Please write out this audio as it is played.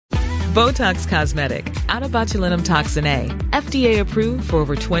Botox Cosmetic, out of botulinum toxin A, FDA approved for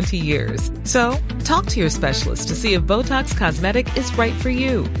over 20 years. So, talk to your specialist to see if Botox Cosmetic is right for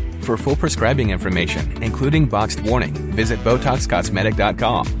you. For full prescribing information, including boxed warning, visit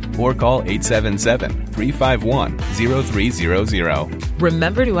BotoxCosmetic.com or call 877-351-0300.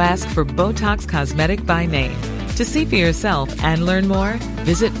 Remember to ask for Botox Cosmetic by name. To see for yourself and learn more,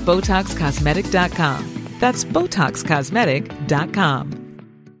 visit BotoxCosmetic.com. That's BotoxCosmetic.com.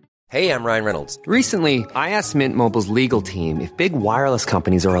 Hey, I'm Ryan Reynolds. Recently, I asked Mint Mobile's legal team if big wireless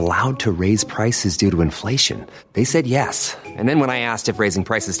companies are allowed to raise prices due to inflation. They said yes. And then when I asked if raising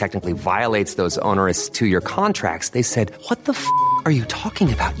prices technically violates those onerous two-year contracts, they said, "What the f*** are you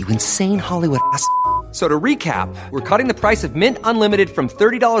talking about, you insane Hollywood ass?" So to recap, we're cutting the price of Mint Unlimited from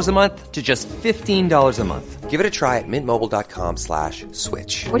 $30 a month to just $15 a month. Give it a try at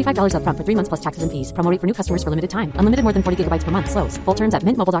mintmobile.com/switch. $45 up front for 3 months plus taxes and fees. Promo rate for new customers for limited time. Unlimited more than 40 gigabytes per month. Slows full terms at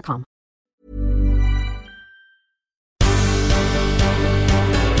mintmobile.com.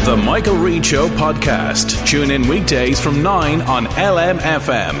 The Michael Reid Show podcast. Tune in weekdays from 9 on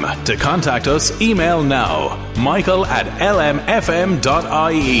LMFM. To contact us, email now,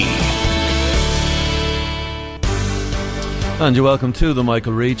 michael@lmfm.ie. And you're welcome to the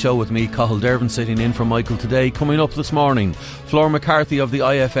Michael Reid Show with me, Cathal Dervan, sitting in for Michael today. Coming up this morning, Flora McCarthy of the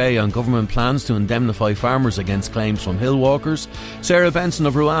IFA on government plans to indemnify farmers against claims from hill walkers. Sarah Benson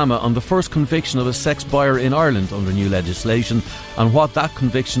of Ruama on the first conviction of a sex buyer in Ireland under new legislation and what that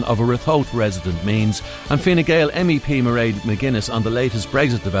conviction of a Ratoath resident means. And Fine Gael MEP Mairead McGuinness on the latest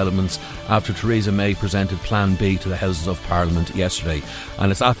Brexit developments after Theresa May presented Plan B to the Houses of Parliament yesterday.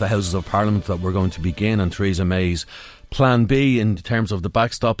 And it's at the Houses of Parliament that we're going to begin on Theresa May's Plan B in terms of the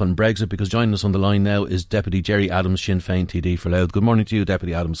backstop and Brexit, because joining us on the line now is Deputy Gerry Adams, Sinn Féin TD for Louth. Good morning to you,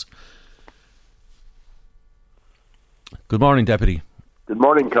 Deputy Adams. Good morning, Deputy. Good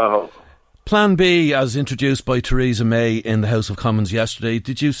morning, Cathal. Plan B, as introduced by Theresa May in the House of Commons yesterday,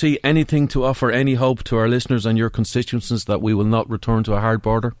 did you see anything to offer any hope to our listeners and your constituencies that we will not return to a hard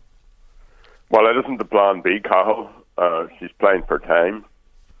border? Well, it isn't the Plan B, Cathal. She's playing for time.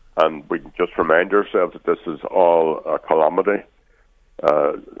 And we can just remind ourselves that this is all a calamity,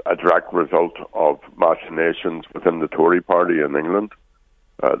 a direct result of machinations within the Tory party in England.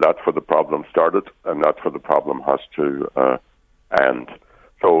 That's where the problem started, and that's where the problem has to end.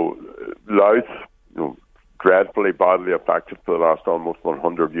 So Louth, dreadfully badly affected for the last almost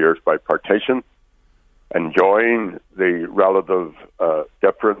 100 years by partition, enjoying the relative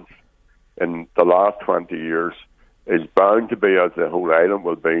difference in the last 20 years, is bound to be, as the whole island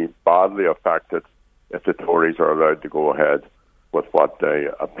will be, badly affected if the Tories are allowed to go ahead with what they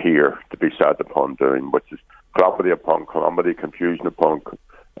appear to be set upon doing, which is calamity upon calamity, confusion upon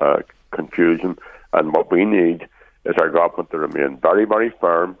confusion. And what we need is our government to remain very, very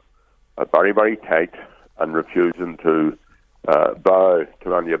firm, very, very tight, and refusing to bow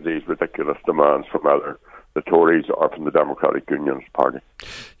to any of these ridiculous demands from either the Tories or from the Democratic Unionist Party.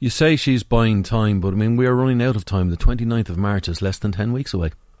 You say she's buying time, but I mean, we are running out of time. The 29th of March is less than 10 weeks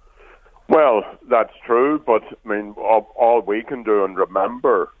away. Well, that's true, but I mean, all we can do, and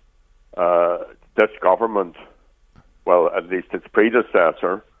remember, this government, well, at least its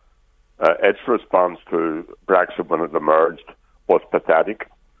predecessor, its response to Brexit when it emerged was pathetic.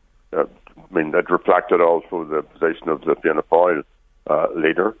 I mean, it reflected also the position of the Fianna Fáil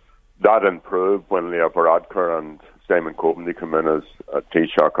leader. That improved when Leo Varadkar and Simon Coveney came in as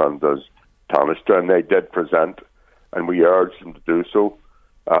Taoiseach and as Taoiseach, and they did present, and we urged them to do so,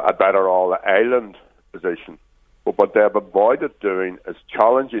 a better all-island position. But what they have avoided doing is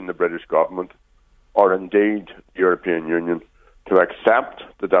challenging the British government, or indeed the European Union, to accept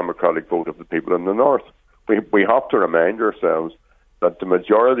the democratic vote of the people in the North. We have to remind ourselves that the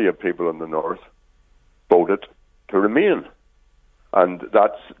majority of people in the North voted to remain. And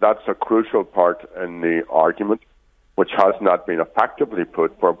that's a crucial part in the argument, which has not been effectively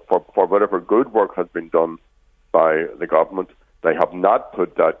put for whatever good work has been done by the government. They have not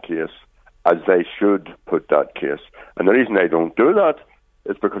put that case as they should put that case. And the reason they don't do that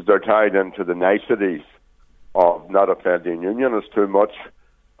is because they're tied into the niceties of not offending unionists too much,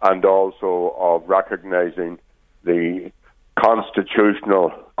 and also of recognising the current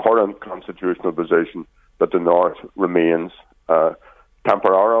constitutional position that the North remains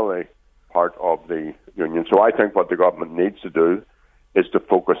temporarily part of the union. So I think what the government needs to do is to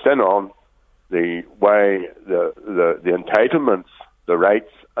focus in on the way the entitlements, the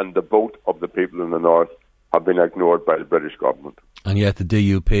rights and the vote of the people in the North have been ignored by the British government. And yet the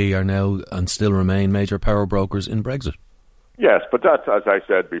DUP are now and still remain major power brokers in Brexit. Yes, but that, as I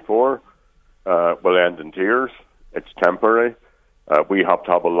said before, will end in tears. It's temporary. We have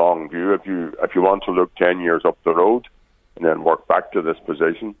to have a long view. If you want to look 10 years up the road and then work back to this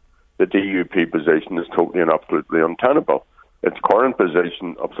position, the DUP position is totally and absolutely untenable. Its current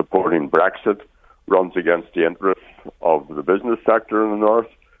position of supporting Brexit runs against the interests of the business sector in the north,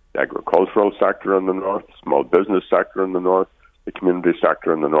 the agricultural sector in the north, small business sector in the north, the community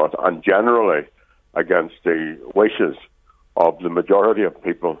sector in the north, and generally against the wishes of the majority of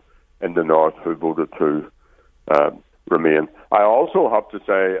people in the north who voted to remain. I also have to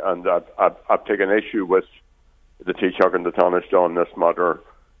say, and I've taken issue with the Taoiseach and the Taoiseach on this matter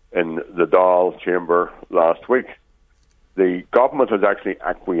in the Dáil chamber last week. The government has actually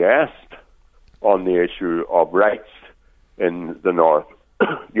acquiesced on the issue of rights in the north.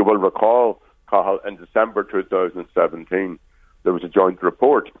 You will recall, Cathal, in December 2017, there was a joint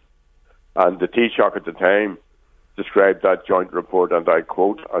report, and the Taoiseach at the time described that joint report, and I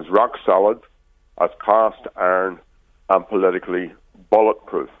quote, as rock solid, as cast iron, and politically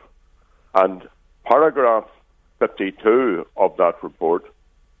bulletproof. And paragraph 52 of that report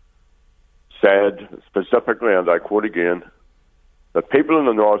said specifically, and I quote again, that people in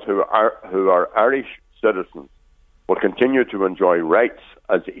the north who are Irish citizens will continue to enjoy rights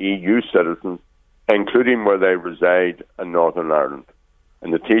as EU citizens, including where they reside in Northern Ireland.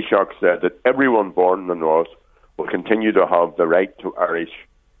 And the Taoiseach said that everyone born in the north will continue to have the right to Irish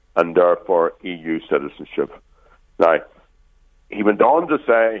and therefore EU citizenship. Now, he went on to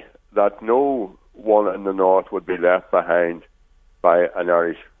say that no one in the north would be left behind by an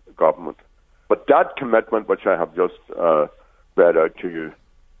Irish government. But that commitment, which I have just read out to you,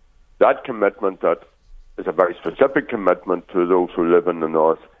 that commitment that is a very specific commitment to those who live in the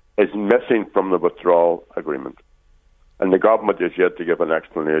north, is missing from the withdrawal agreement. And the government is yet to give an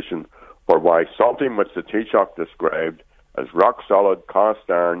explanation for why something which the Taoiseach described as rock solid, cast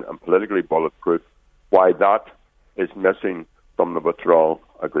iron and politically bulletproof, why that is missing from the withdrawal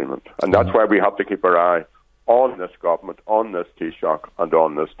agreement. And that's why we have to keep our eye on this government, on this Taoiseach and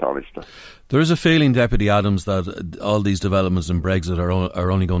on this Taoiseach. There is a feeling, Deputy Adams, that all these developments in Brexit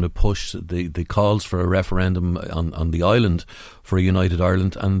are only going to push the calls for a referendum on the island for a united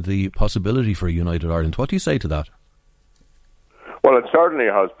Ireland and the possibility for a united Ireland. What do you say to that? Well, it certainly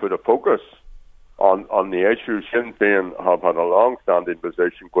has put a focus on the issue. Sinn Féin have had a long-standing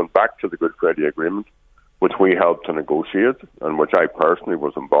position going back to the Good Friday Agreement, which we helped to negotiate and which I personally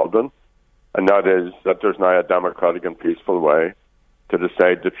was involved in. And that is that there's now a democratic and peaceful way to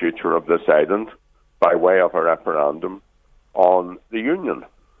decide the future of this island by way of a referendum on the Union.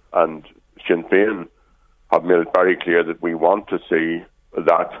 And Sinn Féin have made it very clear that we want to see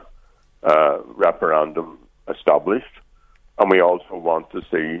that referendum established. And we also want to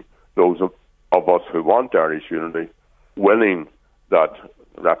see those of us who want Irish unity winning that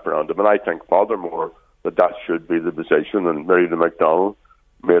referendum. And I think, furthermore, that should be the position. And Mairead McDonald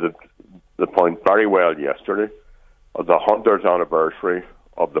made it the point very well yesterday, of the 100th anniversary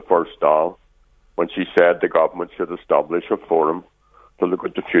of the first Dáil, when she said the government should establish a forum to look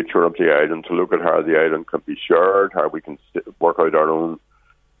at the future of the island, to look at how the island can be shared, how we can work out our own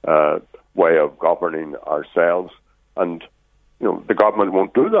way of governing ourselves. And, you know, the government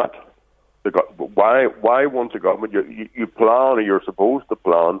won't do that. Why won't the government? You plan, or you're supposed to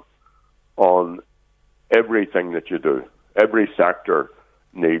plan on everything that you do. Every sector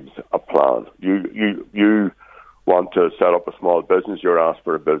needs a plan. You want to set up a small business, you're asked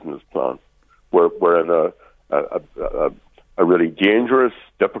for a business plan. We're in a really dangerous,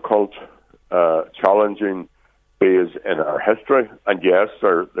 difficult, challenging phase in our history, and yes,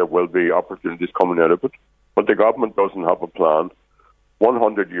 there will be opportunities coming out of it, but the government doesn't have a plan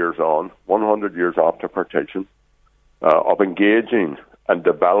 100 years on, 100 years after partition, of engaging and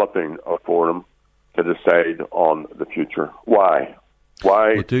developing a forum to decide on the future. Why?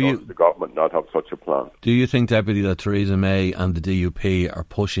 Why does the government not have such a plan? Do you think, Deputy, that Theresa May and the DUP are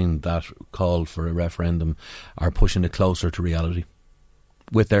pushing that call for a referendum, are pushing it closer to reality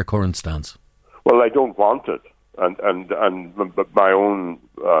with their current stance? Well, I don't want it. And my own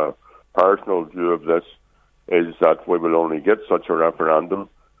personal view of this is that we will only get such a referendum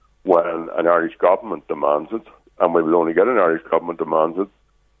when an Irish government demands it, and we will only get an Irish government demands it.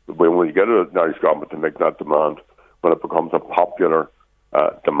 We will only get an Irish government to make that demand when it becomes a popular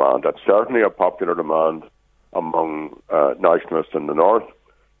demand. That's certainly a popular demand among nationalists in the north.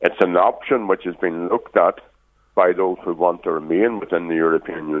 It's an option which has been looked at by those who want to remain within the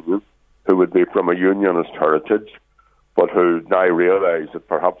European Union, who would be from a unionist heritage, but who now realise that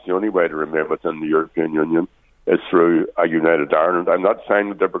perhaps the only way to remain within the European Union is through a united Ireland. I'm not saying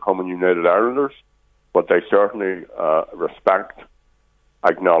that they're becoming united Irelanders, but they certainly respect,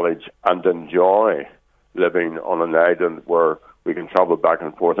 acknowledge and enjoy living on an island where We can travel back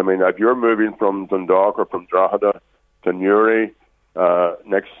and forth. I mean, if you're moving from Dundalk or from Drogheda to Newry after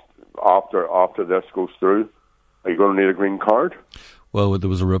this goes through, are you going to need a green card? Well, there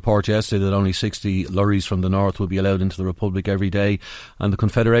was a report yesterday that only 60 lorries from the north will be allowed into the Republic every day, and the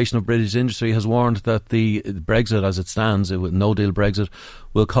Confederation of British Industry has warned that the Brexit, as it stands, with no-deal Brexit,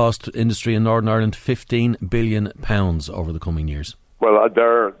 will cost industry in Northern Ireland £15 billion over the coming years. Well,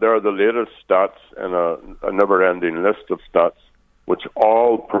 there are the latest stats in a never-ending list of stats, which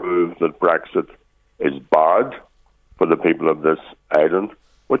all prove that Brexit is bad for the people of this island,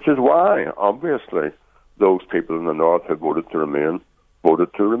 which is why, obviously, those people in the north who voted to remain.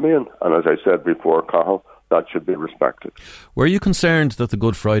 And as I said before, Cathal, that should be respected. Were you concerned that the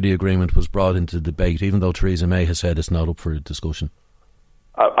Good Friday Agreement was brought into debate, even though Theresa May has said it's not up for discussion?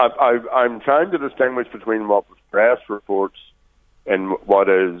 I'm trying to distinguish between what was press reports and what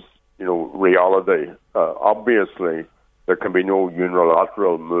is, reality. Obviously, there can be no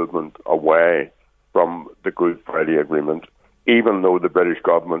unilateral movement away from the Good Friday Agreement, even though the British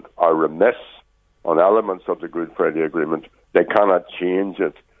government are remiss on elements of the Good Friday Agreement. They cannot change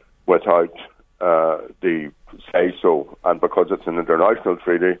it without the say-so, and because it's an international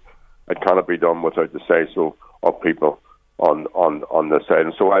treaty, it cannot be done without the say-so of people on this side.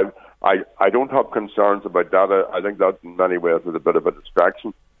 And so I don't have concerns about that. I think that in many ways is a bit of a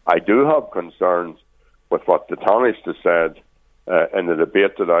distraction. I do have concerns with what the Taoiseach has said in the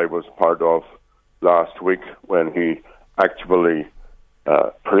debate that I was part of last week, when he actually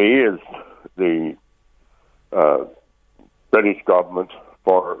praised the British government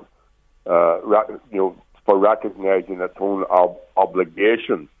for recognising its own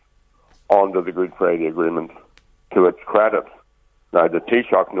obligations under the Good Friday Agreement to its credit. Now, the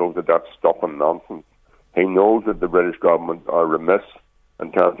Taoiseach knows that that's stuff and nonsense. He knows that the British government are remiss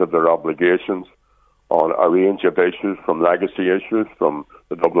in terms of their obligations on a range of issues, from legacy issues, from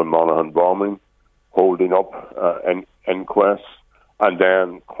the Dublin Monaghan bombing, holding up inquests, and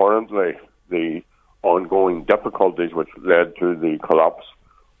then currently the ongoing difficulties which led to the collapse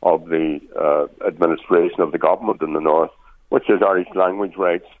of the administration of the government in the north, which is Irish language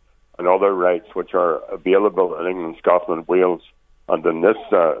rights and other rights which are available in England, Scotland, Wales, and in this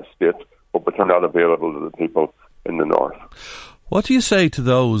state, but which are not available to the people in the north. What do you say to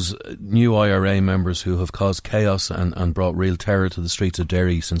those new IRA members who have caused chaos and brought real terror to the streets of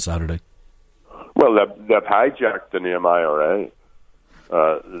Derry since Saturday? Well, they've hijacked the name IRA.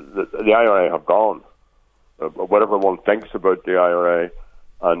 The IRA have gone. Whatever one thinks about the IRA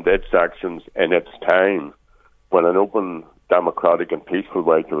and its actions in its time, when an open, democratic and peaceful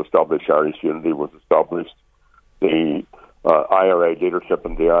way to establish Irish unity was established, the IRA leadership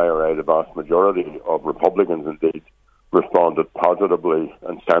and the IRA, the vast majority of Republicans indeed, responded positively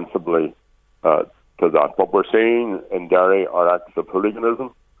and sensibly to that. What we're seeing in Derry are acts of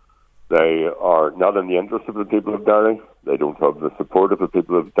hooliganism. They are not in the interest of the people of Derry. They don't have the support of the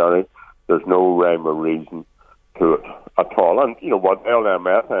people of Derry. There's no rhyme or reason to it at all. And, what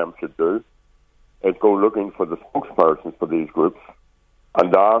LMFM should do is go looking for the spokespersons for these groups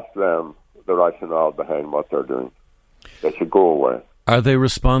and ask them the rationale behind what they're doing. They should go away. Are they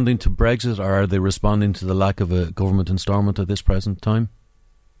responding to Brexit, or are they responding to the lack of a government instalment at this present time?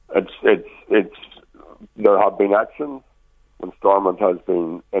 There have been actions. Instalment has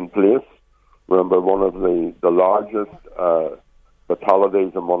been in place. Remember, one of the largest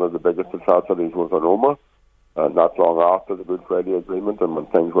fatalities and one of the biggest atrocities was in Omagh, not long after the Good Friday Agreement, and when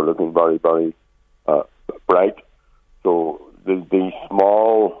things were looking very, very bright. So the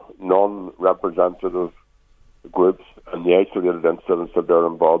small, non-representative groups and the isolated incidents that they're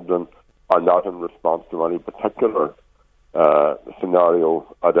involved in are not in response to any particular scenario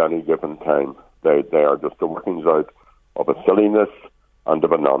at any given time. They are just the workings out of a silliness and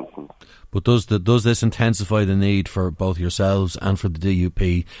of a nonsense. But does this intensify the need for both yourselves and for the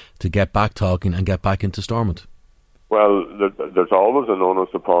DUP to get back talking and get back into Stormont? Well, there's always an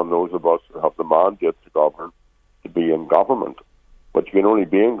onus upon those of us who have the mandate to govern to be in government. But you can only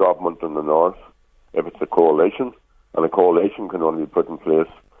be in government in the north if it's a coalition, and a coalition can only be put in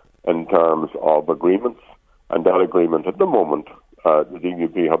place in terms of agreements. And that agreement at the moment, the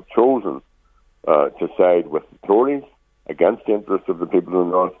DUP have chosen to side with the Tories against the interests of the people of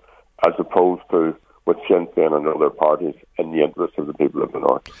the north, as opposed to with Sinn Féin and other parties in the interests of the people of the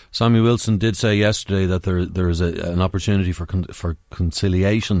north. Sammy Wilson did say yesterday that there is an opportunity for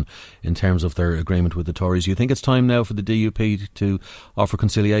conciliation in terms of their agreement with the Tories. You think it's time now for the DUP to offer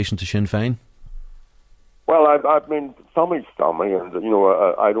conciliation to Sinn Féin? Well, I mean, Sammy's Sammy, and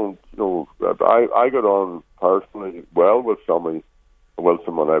I don't I got on personally well with Sammy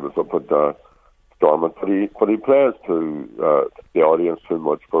Wilson when I was up at Stormont, but he plays to the audience too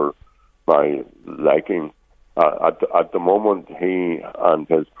much for my liking. At the moment, he and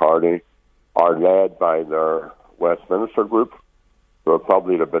his party are led by their Westminster group, who are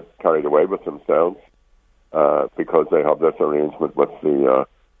probably a bit carried away with themselves because they have this arrangement with the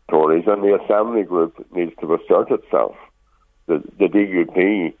Tories, and the Assembly group needs to assert itself. The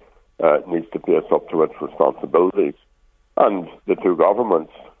DUP needs to face up to its responsibilities, and the two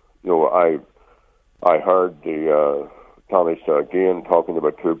governments. I heard the Taoiseach again talking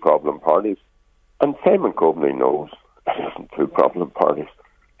about two problem parties, and Simon Coveney knows it isn't two problem parties.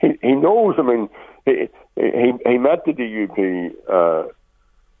 He knows. I mean, he met the DUP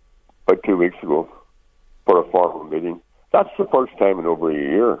about 2 weeks ago for a formal meeting. That's the first time in over a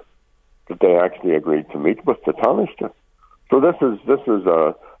year that they actually agreed to meet with the Taoiseach. So this is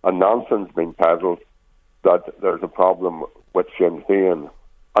a nonsense being peddled that there's a problem with Sinn Féin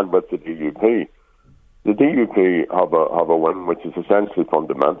and with the DUP. The DUP have a wing which is essentially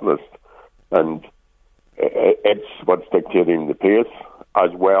fundamentalist, and it's what's dictating the pace,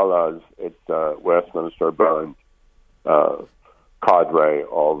 as well as its Westminster-bound cadre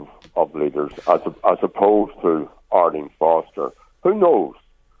of leaders, as opposed to Arlene Foster, who knows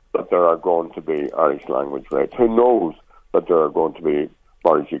that there are going to be Irish language rights, who knows that there are going to be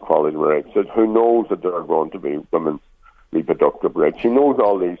marriage equality rights, who knows that there are going to be women's reproductive rights. She knows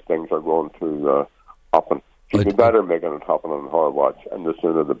all these things are going to happen. She'd be better making it happen on her watch, and the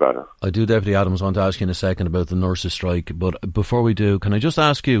sooner the better. I do, Deputy Adams, want to ask you in a second about the nurses' strike, but before we do, can I just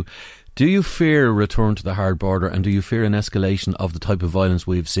ask you, do you fear a return to the hard border, and do you fear an escalation of the type of violence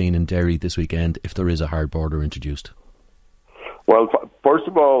we've seen in Derry this weekend if there is a hard border introduced? Well, first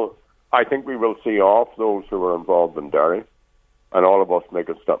of all, I think we will see off those who are involved in Derry, and all of us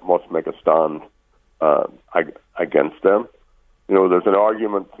must make a stand against them. You know, there's an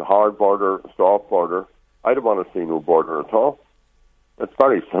argument, hard border, soft border. I don't want to see no border at all. It's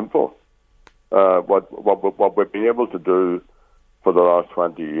very simple. What we've been able to do for the last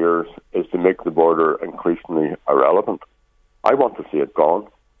 20 years is to make the border increasingly irrelevant. I want to see it gone.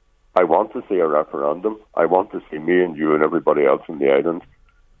 I want to see a referendum. I want to see me and you and everybody else in the island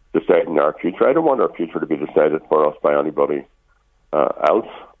deciding our future. I don't want our future to be decided for us by anybody else.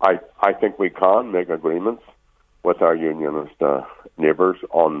 I think we can make agreements with our unionist neighbours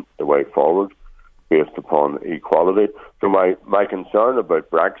on the way forward based upon equality. So my concern about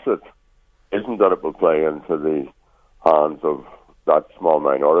Brexit isn't that it will play into the hands of that small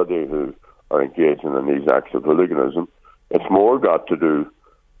minority who are engaging in these acts of hooliganism. It's more got to do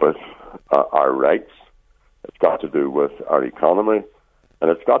with our rights. It's got to do with our economy,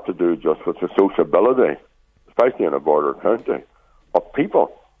 and it's got to do just with the sociability, especially in a border county, of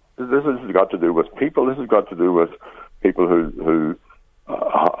people. This has got to do with people. This has got to do with people who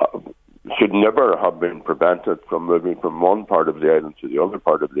should never have been prevented from moving from one part of the island to the other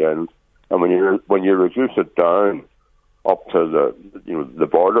part of the island. And when you reduce it down up to the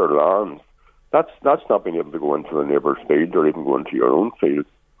borderlands, that's not being able to go into a neighbour's field or even go into your own field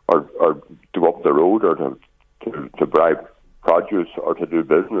or to up the road or to bribe produce or to do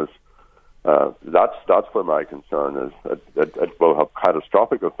business. That's where my concern is. It will have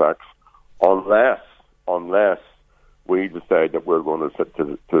catastrophic effects unless we decide that we're going to sit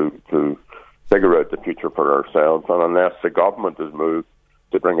to figure out the future for ourselves, and unless the government is moved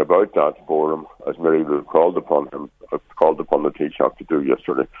to bring about that forum, as Mary Lou called upon the Taoiseach to do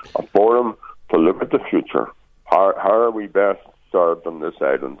yesterday, a forum to look at the future. How are we best served on this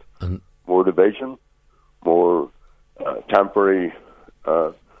island? More division, more temporary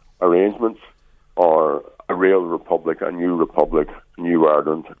arrangements, or a real republic, a new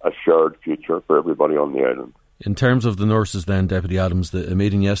Ireland, a shared future for everybody on the island. In terms of the nurses then, Deputy Adams, a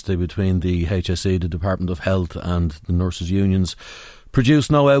meeting yesterday between the HSE, the Department of Health and the nurses' unions produced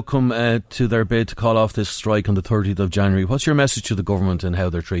no outcome to their bid to call off this strike on the 30th of January. What's your message to the government and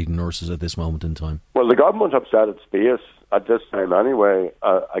how they're treating nurses at this moment in time? Well, the government have set its face at this time anyway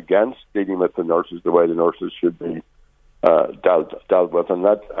against dealing with the nurses the way the nurses should be dealt with. And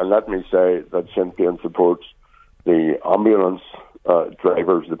let me say that Sinn Féin supports the ambulance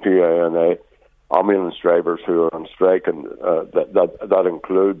drivers, the PINA, ambulance drivers who are on strike, and that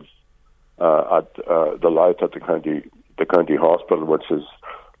includes at the Louth at the county hospital, which is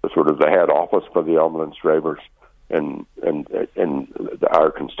the head office for the ambulance drivers in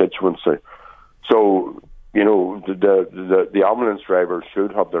our constituency. So the ambulance drivers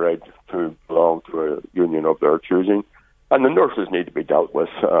should have the right to belong to a union of their choosing, and the nurses need to be dealt with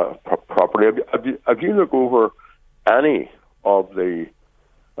properly. Have you looked over any of the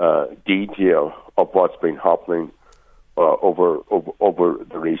detail of what's been happening over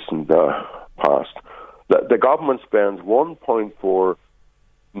the recent passed. The government spends €1.4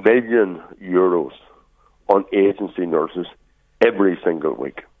 million on agency nurses every single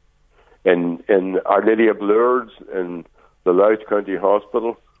week. In Our Lady of Lourdes, in the Louth County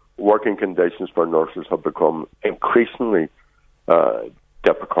Hospital, working conditions for nurses have become increasingly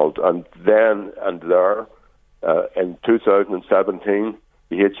difficult. And then and there, in 2017,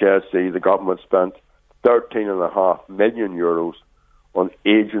 the HSE, the government spent €13.5 million on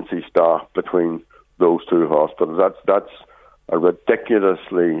agency staff between those two hospitals. That's a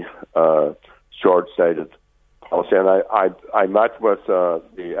ridiculously short-sighted policy. And I met with the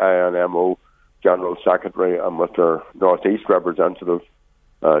INMO General Secretary and with their North East representative,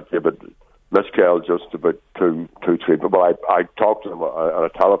 David Miskell, just about 2-3 weeks. But I talked to them on a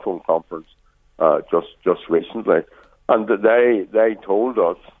telephone conference just recently, and they told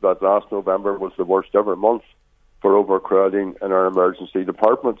us that last November was the worst ever month for overcrowding in our emergency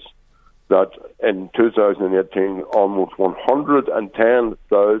departments. That in 2018, almost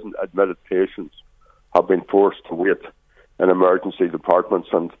 110,000 admitted patients have been forced to wait in emergency departments.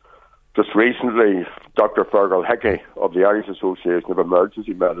 And just recently, Dr. Fergal Hickey of the Irish Association of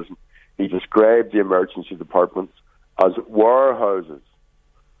Emergency Medicine, he described the emergency departments as warehouses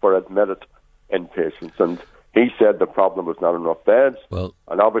for admitted inpatients. And he said the problem was not enough beds. Well,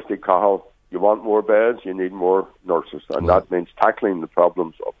 and obviously, Cathal, you want more beds, you need more nurses. And that means tackling the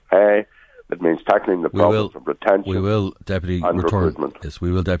problems of pay. It means tackling the problems of retention. We will, Deputy, recruitment. Yes,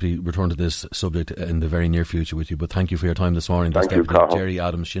 we will, Deputy, return to this subject in the very near future with you. But thank you for your time this morning. Thank you, Cathal. Jerry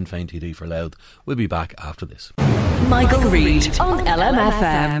Adams, Sinn Féin TD for Louth. We'll be back after this. Michael Reid on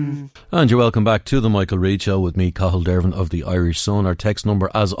LMFM. And you're welcome back to the Michael Reid Show with me, Cathal Dervan of the Irish Sun. Our text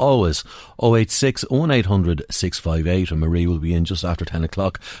number, as always, 086 1800 658. And Marie will be in just after 10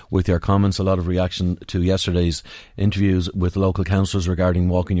 o'clock with your comments. A lot of reaction to yesterday's interviews with local councillors regarding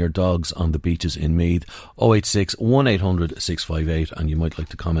walking your dogs on the beaches in Meath. 086 1800 658. And you might like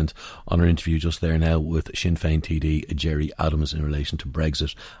to comment on our interview just there now with Sinn Féin TD Jerry Adams in relation to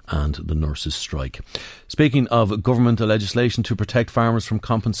Brexit and the nurses' strike. Speaking of governmental legislation to protect farmers from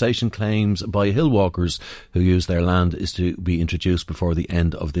compensation claims by hill walkers who use their land is to be introduced before the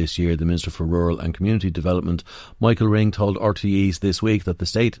end of this year. The Minister for Rural and Community Development, Michael Ring, told RTEs this week that the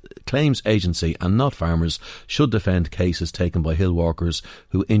State Claims Agency and not farmers should defend cases taken by hill walkers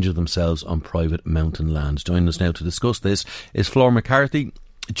who injure themselves on private mountain land. Joining us now to discuss this is Flor McCarthy,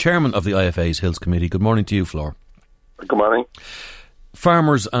 Chairman of the IFA's Hills Committee. Good morning to you, Flor. Good morning.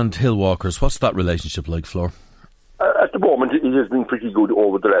 Farmers and hill walkers, what's that relationship like, Flor? At the moment, it has been pretty good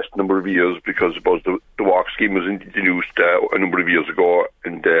over the last number of years because suppose the walk scheme was introduced a number of years ago,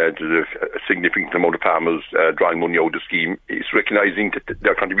 and there's a significant amount of farmers drawing money out of the scheme. It's recognising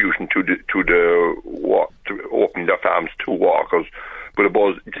their contribution to opening their farms to walkers. But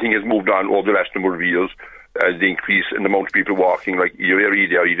suppose the thing has moved on over the last number of years. The increase in the amount of people walking, like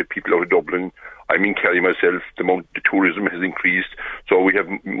either people out of Dublin. I'm in Kerry myself. The tourism has increased, so we have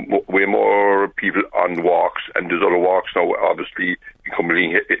way more people on walks, and there's other walks now obviously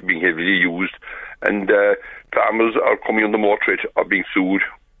being heavily used, and farmers are coming under more threat of being sued.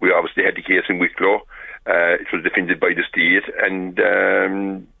 We obviously had the case in Wicklow. It was defended by the state, and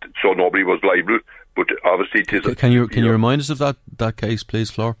so nobody was liable. But obviously, it is. Can you remind us of that case, please,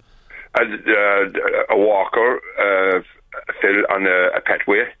 Flor? A walker fell on a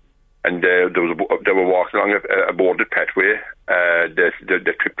pathway, and they were walking along a boarded pathway. They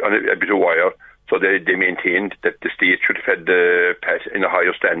tripped on a bit of wire, so they maintained that the state should have had the path in a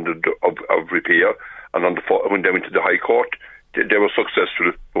higher standard of repair. And when they went to the High Court, they were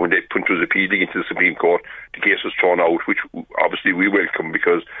successful. But when they put it appealing into the Supreme Court, the case was thrown out, which obviously we welcome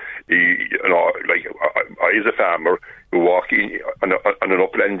because, I as a farmer who walk on an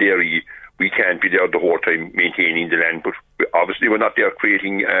upland area, we can't be there the whole time maintaining the land, but obviously we're not there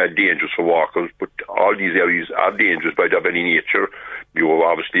creating dangers for walkers, but all these areas are dangerous by their very nature. You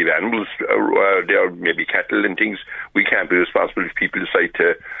obviously have animals there, maybe cattle and things. We can't be responsible if people decide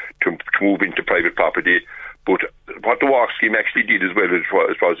to move into private property. But what the walk scheme actually did as well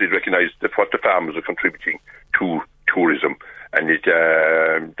was it recognised that what the farmers are contributing to tourism. And it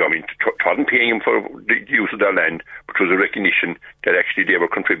wasn't paying them for the use of their land, but it was a recognition that actually they were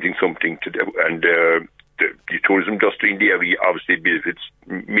contributing something to them. And the tourism industry in the area obviously benefits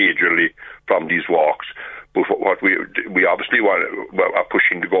majorly from these walks. But what we obviously are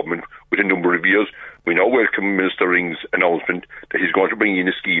pushing the government with a number of years. We now welcome Minister Ring's announcement that he's going to bring in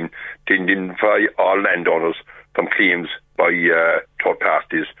a scheme to indemnify all landowners from claims by third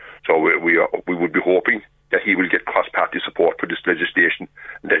parties. So we would be hoping that he will get cross-party support for this legislation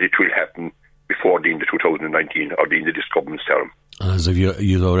and that it will happen before the end of 2019 or the end of this government's term. As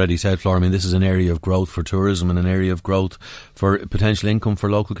you've already said, Flora, I mean, this is an area of growth for tourism and an area of growth for potential income for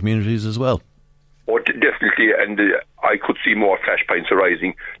local communities as well. Oh, definitely, and I could see more flashpoints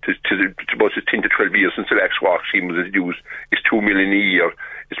arising to about 10 to 12 years since the Lax Walk scheme was introduced. It's $2 million a year.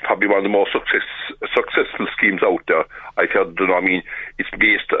 It's probably one of the most successful schemes out there. I've heard, it's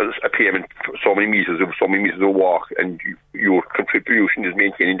based on a payment for so many meters of walk, and your contribution is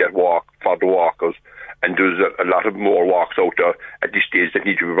maintaining that walk for the walkers. And there's a lot of more walks out there at this stage that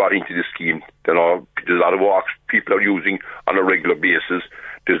need to be brought into the scheme. There's a lot of walks people are using on a regular basis.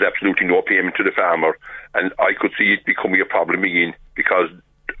 There's absolutely no payment to the farmer. And I could see it becoming a problem again, because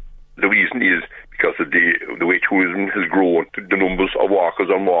the reason is because of the way tourism has grown, the numbers of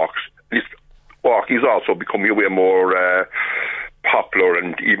walkers on walks. Walking is also becoming a way more popular,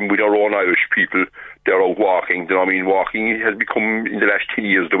 and even with our own Irish people, they're out walking. Walking has become, in the last 10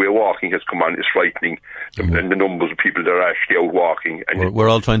 years, the way walking has come on is frightening. And the numbers of people that are actually out walking. And we're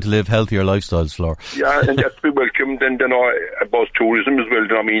all trying to live healthier lifestyles, Flor. Yeah, and that's to be welcomed. And then about tourism as well.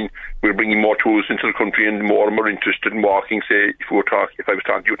 We're bringing more tourists into the country, and more and more interested in walking. Say, if I was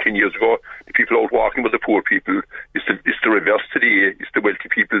talking to you 10 years ago, the people out walking were the poor people. It's the reverse today. It's the wealthy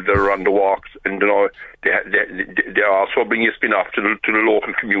people that are on the walks, and they're also bringing a spin off to the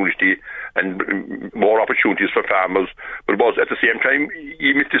local community, and more opportunities for farmers. But at the same time,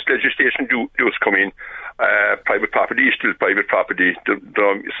 even if this legislation does come in, private property is still private property. We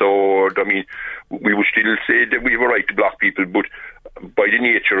would still say that we have a right to block people, but by the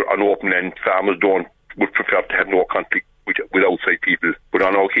nature, on open land, farmers would prefer to have no conflict with outside people. But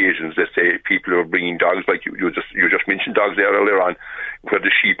on occasions, let's say people are bringing dogs, like you just mentioned dogs there earlier on, where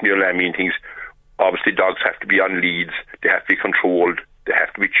the sheep near lammy and things. Obviously, dogs have to be on leads. They have to be controlled. They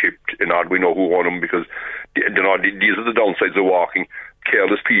have to be chipped in order we know who own them, because these are the downsides of walking.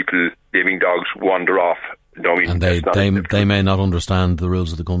 Careless people leaving dogs wander off. And they may not understand the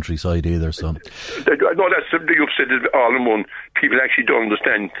rules of the countryside either. So you've said it all in one. People actually don't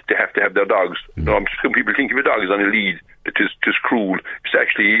understand they have to have their dogs. Some people think if a dog is on a lead, it is cruel. It's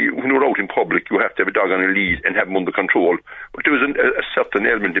actually, when you're out in public, you have to have a dog on a lead and have them under control. But there is a certain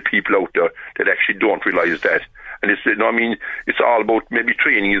element of people out there that actually don't realise that. And it's all about maybe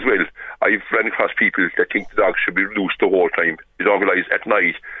training as well. I've run across people that think the dogs should be loose the whole time. They don't realise at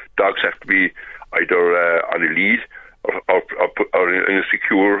night dogs have to be either on a lead or in a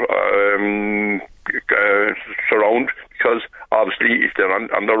secure surround, because obviously if they're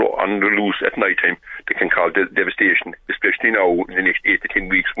on the loose at night time, they can cause devastation, especially now in the next 8 to 10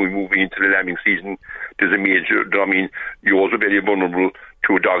 weeks when we're moving into the lambing season. There's a major, yours are very vulnerable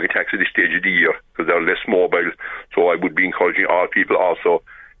to dog attacks at this stage of the year because they're less mobile. So I would be encouraging all people also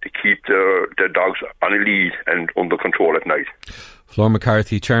to keep their dogs on a lead and under control at night. Flor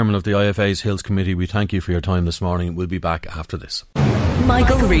McCarthy, Chairman of the IFA's Hills Committee, we thank you for your time this morning. We'll be back after this.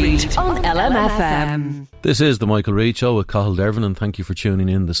 Michael Reid on LMFM. This is the Michael Reid Show with Cathal Dervan, and thank you for tuning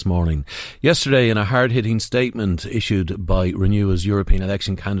in this morning. Yesterday, in a hard-hitting statement issued by Renew's European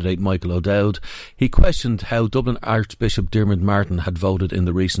election candidate Michael O'Dowd, he questioned how Dublin Archbishop Diarmuid Martin had voted in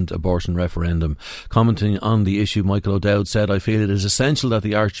the recent abortion referendum. Commenting on the issue, Michael O'Dowd said, "I feel it is essential that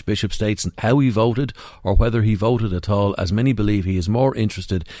the Archbishop states how he voted or whether he voted at all, as many believe he is more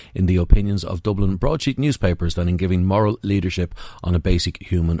interested in the opinions of Dublin broadsheet newspapers than in giving moral leadership on a basic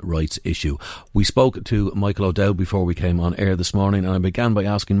human rights issue." We spoke to Michael O'Dowd before we came on air this morning, and I began by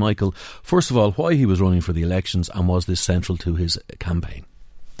asking Michael, first of all, why he was running for the elections, and was this central to his campaign?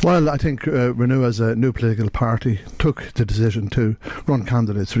 Well, I think Renew, as a new political party, took the decision to run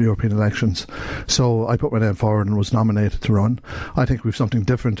candidates for the European elections. So I put my name forward and was nominated to run. I think we've something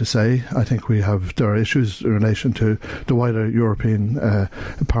different to say. I think there are issues in relation to the wider European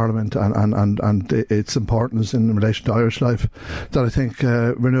Parliament and its importance in relation to Irish life that I think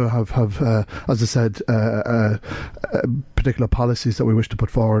Renew have as I said, particular policies that we wish to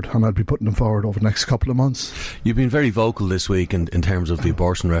put forward, and I'll be putting them forward over the next couple of months. You've been very vocal this week in terms of the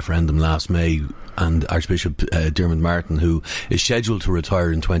abortion referendum last May, and Archbishop Diarmuid Martin, who is scheduled to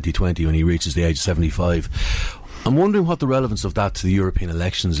retire in 2020 when he reaches the age of 75. I'm wondering what the relevance of that to the European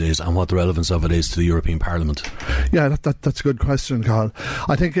elections is, and what the relevance of it is to the European Parliament. Yeah, that's a good question, Carl.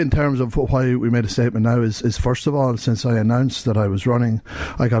 I think in terms of why we made a statement now is first of all, since I announced that I was running,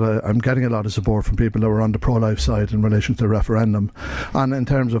 I'm getting a lot of support from people that were on the pro-life side in relation to the referendum. And in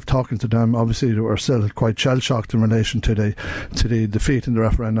terms of talking to them, obviously they were still quite shell-shocked in relation to the defeat in the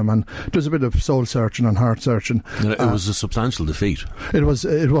referendum, and there's a bit of soul-searching and heart-searching. It was a substantial defeat. It was,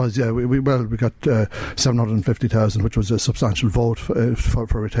 yeah. We got 750,000 60,000, which was a substantial vote for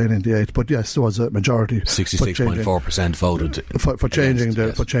retaining the 8. But yes, there was a majority. 66.4% voted for changing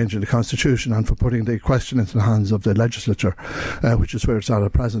the constitution and for putting the question into the hands of the legislature, which is where it's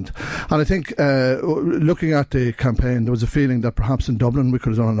at present. And I think looking at the campaign, there was a feeling that perhaps in Dublin we could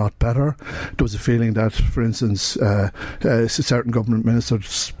have done a lot better. There was a feeling that, for instance, certain government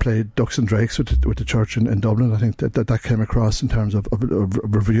ministers played ducks and drakes with the church in Dublin. I think that came across in terms of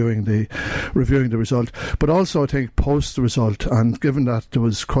reviewing the result. But also I think post the result, and given that there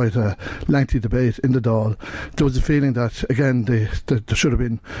was quite a lengthy debate in the Dáil, there was a feeling that again there should have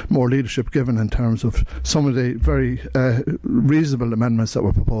been more leadership given in terms of some of the very reasonable amendments that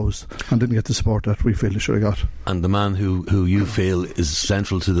were proposed and didn't get the support that we feel they should have got. And the man who you feel is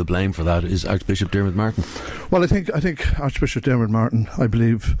central to the blame for that is Archbishop Dermot Martin. Well, I think Archbishop Dermot Martin, I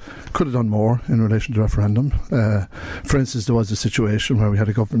believe, could have done more in relation to the referendum. For instance, there was a situation where we had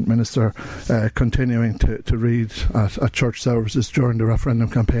a government minister continuing to read at church services during the referendum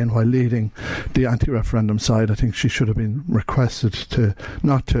campaign while leading the anti-referendum side. I think she should have been requested to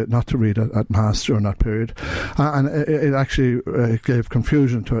not to read at Mass during that period, and it actually gave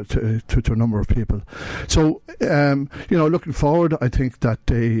confusion to a number of people. So looking forward, I think that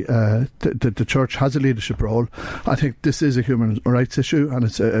the church has a leadership role. I think this is a human rights issue, and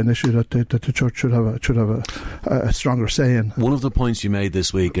it's an issue that the church should have a stronger say in. One of the points you made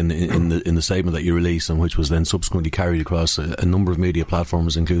this week in the statement that you released, and which was then subsequently carried across a number of media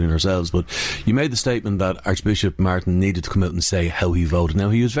platforms, including ourselves, but you made the statement that Archbishop Martin needed to come out and say how he voted. Now,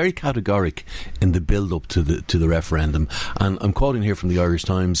 he was very categoric in the build-up to the referendum, and I'm quoting here from the Irish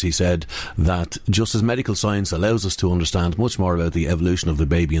Times. He said that just as medical science allows us to understand much more about the evolution of the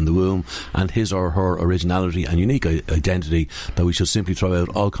baby in the womb and his or her originality and unique identity, that we should simply throw out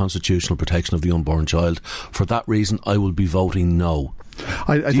all constitutional protection of the unborn child. For that reason, I will be voting no.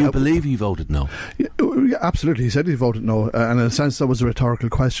 Do you believe he voted no? Yeah, absolutely. He said he voted no, and in a sense that was a rhetorical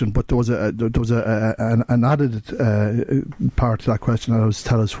question. But there was an added part to that question that was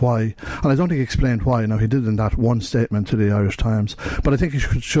tell us why, and I don't think he explained why. Now, he did in that one statement to the Irish Times, but I think he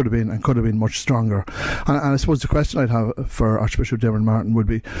should have been and could have been much stronger. And I suppose the question I'd have for Archbishop Dermot Martin would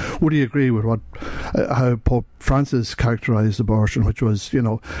be: would he agree with how Pope Francis characterised abortion, which was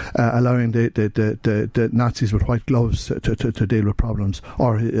allowing the Nazis with white gloves to deal with problems,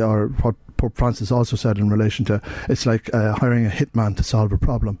 or what Pope Francis also said in relation to it's like hiring a hitman to solve a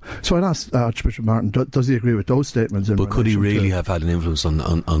problem. So I'd ask Archbishop Martin, does he agree with those statements? But could he really have had an influence on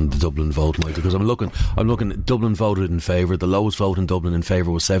the Dublin vote, Michael? Because I'm looking. Dublin voted in favour. The lowest vote in Dublin in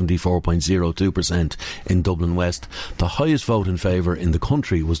favour was 74.02% in Dublin West. The highest vote in favour in the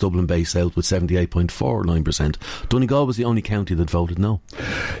country was Dublin Bay South with 78.49%. Donegal was the only county that voted no.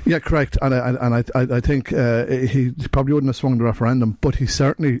 Yeah, correct. And I think he probably wouldn't have swung the referendum, but he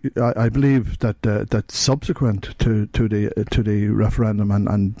certainly, I believe, that subsequent to the referendum,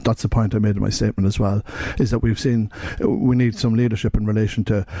 and that's the point I made in my statement as well, is that we need some leadership in relation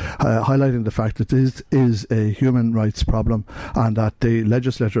to highlighting the fact that this is a human rights problem, and that the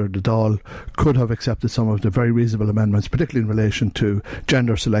legislature, the Dáil, could have accepted some of the very reasonable amendments, particularly in relation to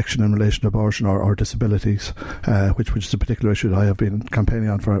gender selection in relation to abortion or disabilities, which is a particular issue that I have been campaigning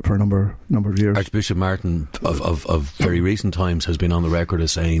on for a number of years. Archbishop Martin of very recent times has been on the record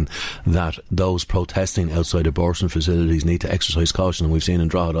as saying that those protesting outside abortion facilities need to exercise caution, and we've seen in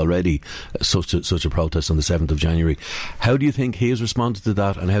Drogheda already such a protest on the 7th of January. How do you think he has responded to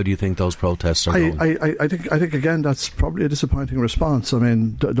that, and how do you think those protests are going? I think again that's probably a disappointing response. I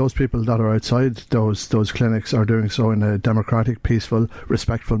mean, those people that are outside those clinics are doing so in a democratic, peaceful,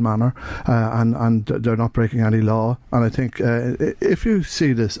 respectful manner, and they're not breaking any law. And I think if you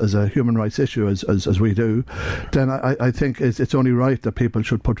see this as a human rights issue, as we do, then I think it's only right that people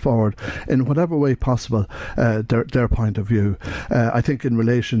should put forward, in whatever way possible, their point of view. I think in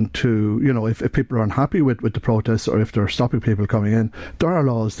relation to, if people are unhappy with the protests, or if they're stopping people coming in, there are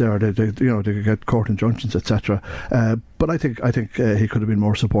laws there. They could get court injunctions, etc. But I think he could have been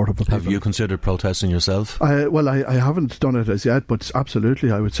more supportive of people. Have you considered protesting yourself? Well, I haven't done it as yet, but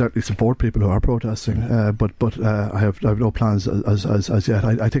absolutely, I would certainly support people who are protesting. But I have no plans as yet.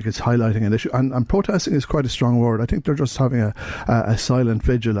 I think it's highlighting an issue, and protesting is quite a strong word. I think they're just having a silent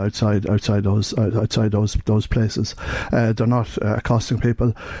vigil outside those places. They're not accosting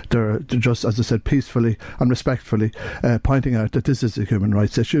people. They're just, as I said, peacefully and respectfully pointing out that this is a human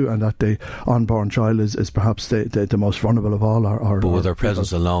rights issue, and that the unborn child is perhaps the most vulnerable of all. But with their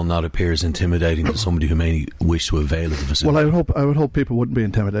presence alone, that appears intimidating to somebody who may wish to avail of the facility. Well, I would hope people wouldn't be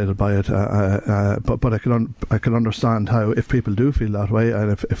intimidated by it. But I can understand how, if people do feel that way,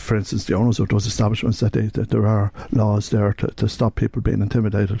 and if for instance the owners of those establishments, that there are laws there to stop people being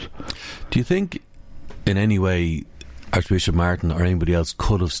intimidated. Do you think in any way Archbishop Martin or anybody else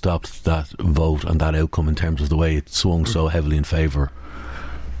could have stopped that vote and that outcome in terms of the way it swung so heavily in favour?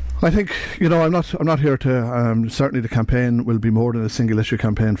 I think, I'm not here to. Certainly, the campaign will be more than a single issue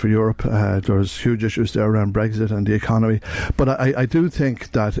campaign for Europe. There's huge issues there around Brexit and the economy, but I do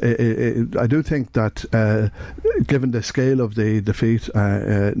think that given the scale of the defeat,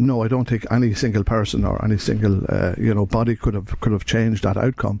 no, I don't think any single person or any single body could have changed that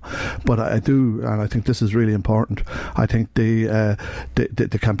outcome. But I do, and I think this is really important. I think the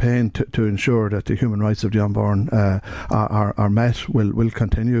campaign to ensure that the human rights of the unborn are met will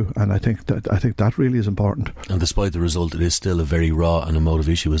continue. And I think that really is important. And despite the result, it is still a very raw and emotive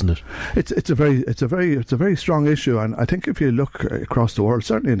issue, isn't it? It's a very strong issue, and I think if you look across the world,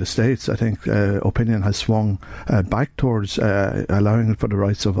 certainly in the States, I think opinion has swung back towards allowing for the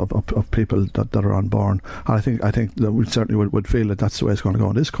rights of people that are unborn. And I think that we certainly would feel that that's the way it's going to go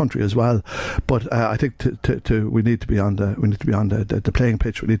in this country as well. But I think we need to be on the playing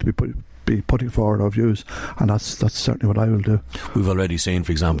pitch. We need to be putting forward our views, and that's certainly what I will do. We've already seen,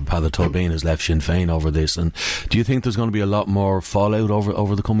 for example, Peadar Tóibín has left Sinn Féin over this, and do you think there's going to be a lot more fallout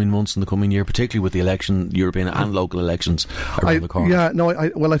over the coming months and the coming year, particularly with the election, European and local elections around the corner?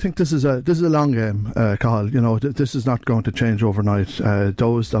 I think this is a long game, Cathal. This is not going to change overnight.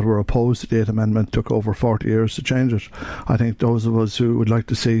 Those that were opposed to the 8th Amendment took over 40 years to change it. I think those of us who would like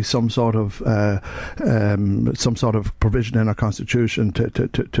to see some sort of provision in our constitution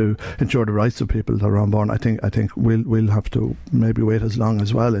to ensure the rights of people that are unborn, I think we'll have to maybe wait as long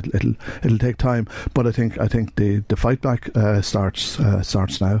as well. It'll take time, but I think the fight back starts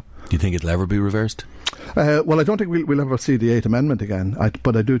now. Do you think it'll ever be reversed? Well, I don't think we'll ever see the 8th Amendment again,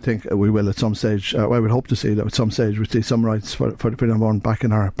 but I do think we will at some stage. I would hope to see that at some stage we see some rights for the unborn back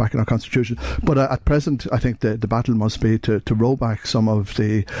in our constitution. But at present, I think the battle must be to roll back some of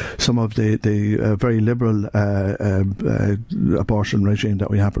the very liberal abortion regime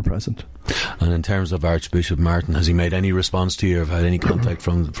that we have at present. And in terms of Archbishop Martin, has he made any response to you, or have had any contact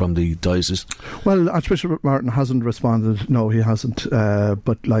from the diocese? Well, Archbishop Martin hasn't responded. No, he hasn't.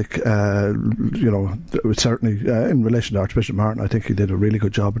 But certainly in relation to Archbishop Martin, I think he did a really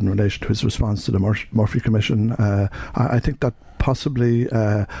good job in relation to his response to the Murphy Commission. I think that possibly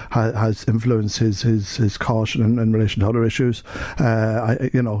has influenced his caution in relation to other issues. I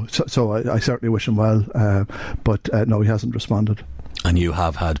certainly wish him well, but no, he hasn't responded. And you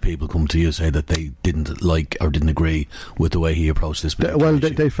have had people come to you say that they didn't like or didn't agree with the way he approached this particular issue.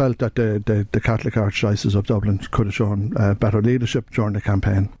 They felt that the Catholic Archdiocese of Dublin could have shown better leadership during the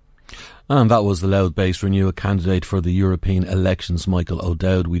campaign. And that was the Louth-based Renew candidate for the European elections, Michael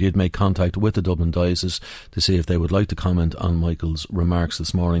O'Dowd. We did make contact with the Dublin Diocese to see if they would like to comment on Michael's remarks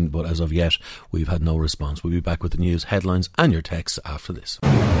this morning, but as of yet, we've had no response. We'll be back with the news, headlines and your texts after this.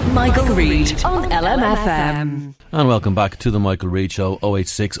 Michael Reid on LMFM. And welcome back to the Michael Reid Show.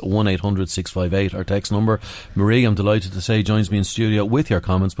 086 1800 658, our text number. Marie, I'm delighted to say, joins me in studio with your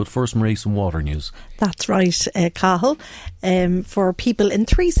comments, but first, Marie, some water news. That's right, Cathal. For people in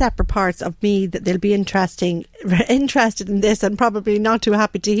 3 separate parts of me, that they'll be interested in this, and probably not too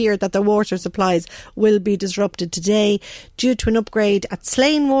happy to hear that the water supplies will be disrupted today due to an upgrade at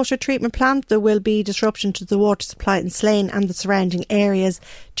Slane Water Treatment Plant. There will be disruption to the water supply in Slane and the surrounding areas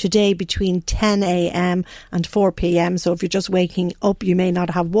today between 10 a.m. and 4 p.m. So if you're just waking up, you may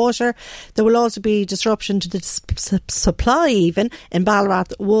not have water. There will also be disruption to the supply even in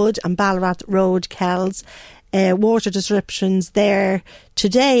Ballarat Wood and Ballarat Road, Kells. Water disruptions there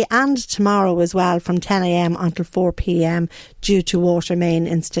today and tomorrow as well from 10 a.m. until 4 p.m. due to water main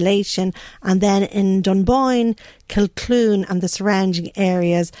installation. And then in Dunboyne, Kilcloon and the surrounding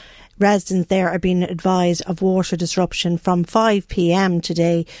areas, residents there are being advised of water disruption from 5 p.m.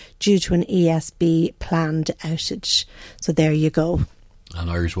 today due to an ESB planned outage. So there you go. And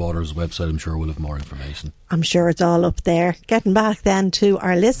Irish Water's website, I'm sure, will have more information. I'm sure it's all up there. Getting back then to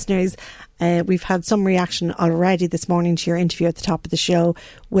our listeners, we've had some reaction already this morning to your interview at the top of the show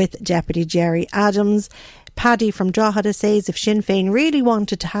with Deputy Gerry Adams. Paddy from Drogheda says if Sinn Féin really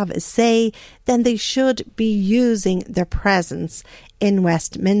wanted to have a say, then they should be using their presence in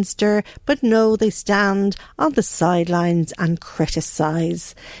Westminster, but no, they stand on the sidelines and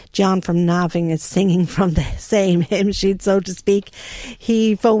criticise. John from Navan is singing from the same hymn sheet, so to speak.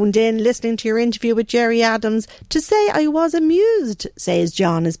 He phoned in listening to your interview with Gerry Adams to say I was amused, says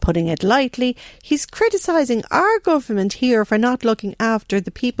John is putting it lightly. He's criticising our government here for not looking after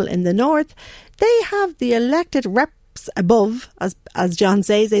the people in the north. They have the elected reps above, as John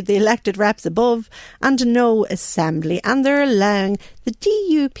says, they have the elected reps above and no assembly, and they're allowing the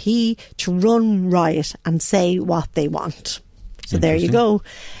DUP to run riot and say what they want. So there you go.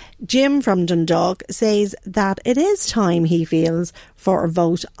 Jim from Dundalk says that it is time, he feels, for a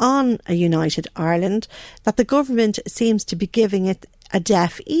vote on a united Ireland, that the government seems to be giving it a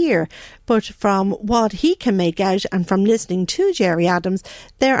deaf ear. But from what he can make out and from listening to Gerry Adams,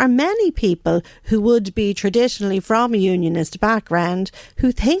 there are many people who would be traditionally from a unionist background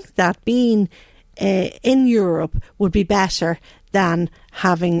who think that being in Europe would be better than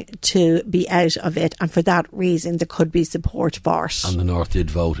having to be out of it, and for that reason there could be support for it. And the North did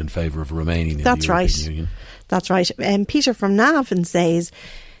vote in favour of remaining in the European Union. That's right. Peter from Navan says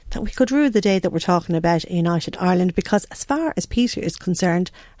that we could rue the day that we're talking about a united Ireland, because as far as Peter is concerned,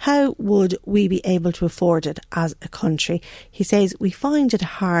 how would we be able to afford it as a country? He says we find it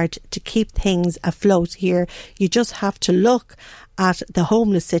hard to keep things afloat here. You just have to look at the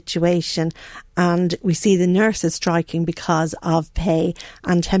homeless situation, and we see the nurses striking because of pay,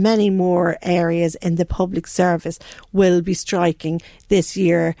 and how many more areas in the public service will be striking this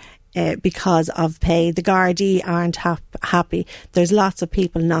year because of pay. The Gardaí aren't happy. There's lots of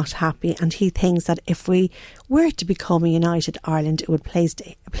people not happy, and he thinks that if we were to become a united Ireland, it would place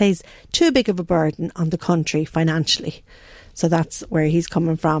too big of a burden on the country financially. So that's where he's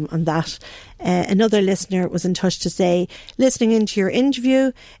coming from on that. Another listener was in touch to say, listening into your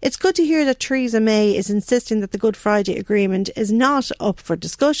interview, it's good to hear that Theresa May is insisting that the Good Friday Agreement is not up for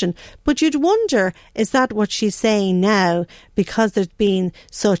discussion. But you'd wonder, is that what she's saying now because there's been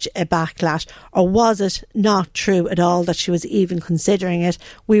such a backlash? Or was it not true at all that she was even considering it?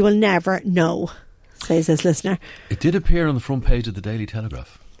 We will never know, says this listener. It did appear on the front page of the Daily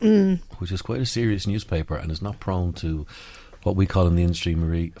Telegraph, which is quite a serious newspaper and is not prone to what we call in the industry,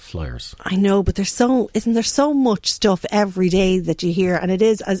 Marie, flyers. I know, but isn't there so much stuff every day that you hear? And it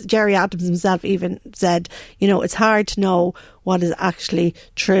is, as Gerry Adams himself even said, it's hard to know what is actually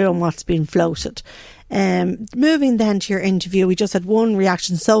true and what's been floated. Moving then to your interview, we just had one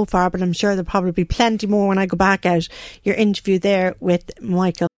reaction so far, but I'm sure there'll probably be plenty more when I go back out. Your interview there with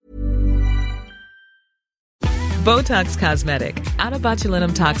Michael. Botox Cosmetic, out of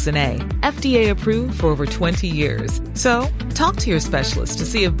botulinum toxin A, FDA approved for over 20 years. So, talk to your specialist to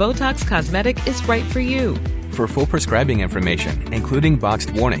see if Botox Cosmetic is right for you. For full prescribing information, including boxed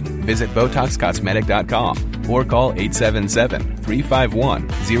warning, visit BotoxCosmetic.com or call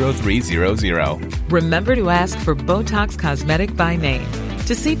 877-351-0300. Remember to ask for Botox Cosmetic by name.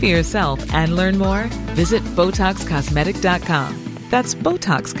 To see for yourself and learn more, visit BotoxCosmetic.com. That's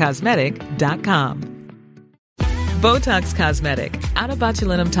BotoxCosmetic.com. Botox Cosmetic, out of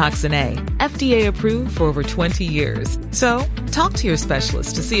botulinum toxin A, FDA approved for over 20 years. So, talk to your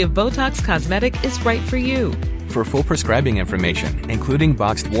specialist to see if Botox Cosmetic is right for you. For full prescribing information, including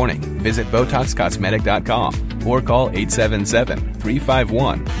boxed warning, visit BotoxCosmetic.com or call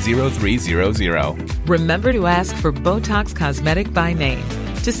 877-351-0300. Remember to ask for Botox Cosmetic by name.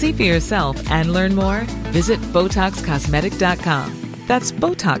 To see for yourself and learn more, visit BotoxCosmetic.com. That's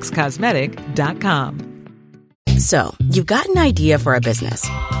BotoxCosmetic.com. So, you've got an idea for a business.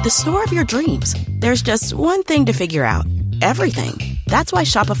 The store of your dreams. There's just one thing to figure out. Everything. That's why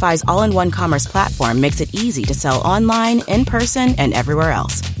Shopify's all-in-one commerce platform makes it easy to sell online, in person, and everywhere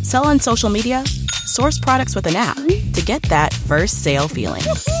else. Sell on social media. Source products with an app to get that first sale feeling.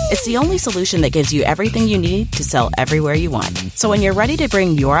 It's the only solution that gives you everything you need to sell everywhere you want. So when you're ready to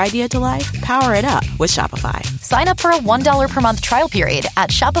bring your idea to life, power it up with Shopify. Sign up for a $1 per month trial period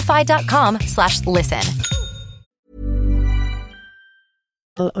at shopify.com/listen.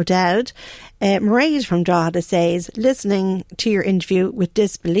 O'Dowd. Mairead from Drogheda says, listening to your interview with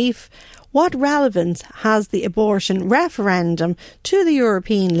disbelief, what relevance has the abortion referendum to the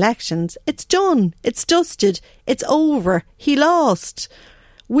European elections? It's done. It's dusted. It's over. He lost.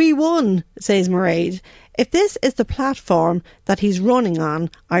 We won, says Mairead. If this is the platform that he's running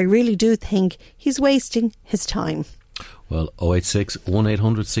on, I really do think he's wasting his time. Well, 086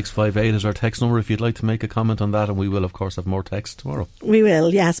 1800 658 is our text number if you'd like to make a comment on that, and we will, of course, have more text tomorrow. We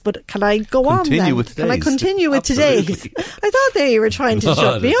will, yes, but can I go on then? Can I continue with today's? I thought there you were trying to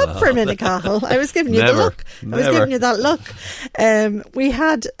shut me up for a minute, Cathal. I was giving you the look. I was giving you that look. We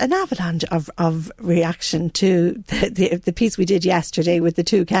had an avalanche of reaction to the piece we did yesterday with the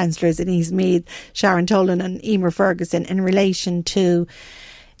two councillors in Eastmeath, Sharon Tolan and Emer Ferguson, in relation to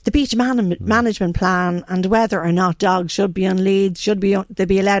the beach management plan and whether or not dogs should be on leads, should they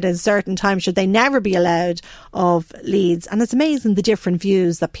be allowed at a certain time, should they never be allowed off leads. And it's amazing the different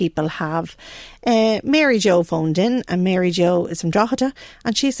views that people have. Mary Jo phoned in, and Mary Jo is from Drogheda,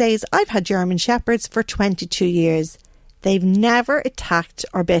 and she says, I've had German Shepherds for 22 years. They've never attacked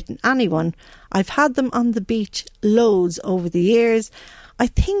or bitten anyone. I've had them on the beach loads over the years. I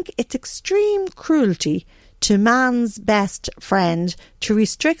think it's extreme cruelty to man's best friend to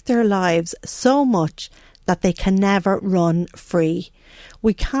restrict their lives so much that they can never run free.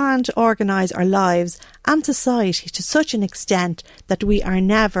 We can't organise our lives and society to such an extent that we are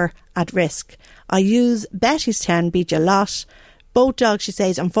never at risk. I use Bettystown Beach a lot. Both dogs, she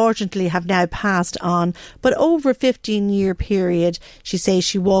says, unfortunately have now passed on, but over a 15-year period, she says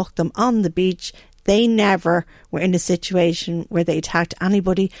she walked them on the beach. They never were in a situation where they attacked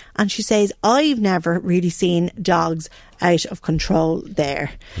anybody, and she says, I've never really seen dogs out of control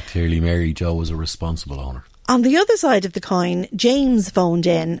there. But clearly Mary Jo was a responsible owner. On the other side of the coin, James phoned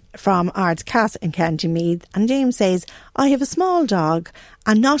in from Ardscastle in County Meath, and James says, I have a small dog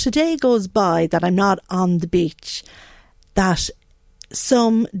and not a day goes by that I'm not on the beach, that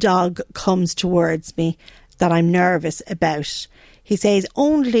some dog comes towards me that I'm nervous about. He says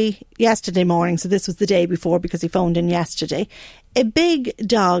only yesterday morning, so this was the day before because he phoned in yesterday, a big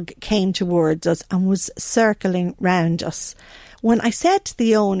dog came towards us and was circling round us. When I said to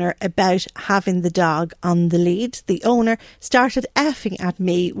the owner about having the dog on the lead, the owner started effing at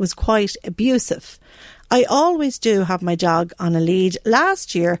me, was quite abusive. I always do have my dog on a lead.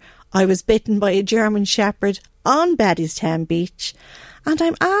 Last year I was bitten by a German Shepherd on Bettystown Beach, and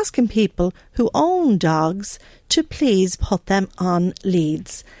I'm asking people who own dogs to please put them on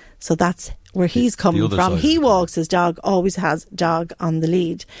leads. So that's where he's coming from. He walks his dog, always has dog on the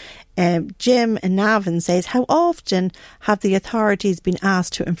lead. Jim in Navan says, how often have the authorities been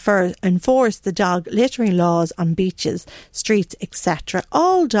asked to enforce the dog littering laws on beaches, streets, etc.?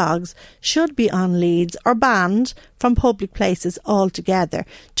 All dogs should be on leads or banned from public places altogether.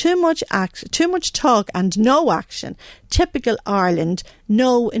 Too much talk and no action. Typical Ireland,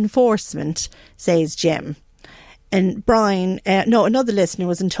 no enforcement, says Jim. And Brian, another listener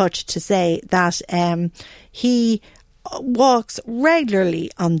was in touch to say that he walks regularly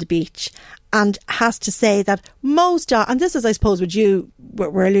on the beach and has to say that most and this is, I suppose, what you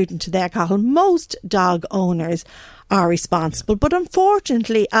were alluding to there, Cathal, most dog owners are responsible, but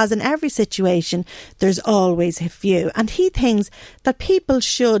unfortunately, as in every situation, there's always a few, and he thinks that people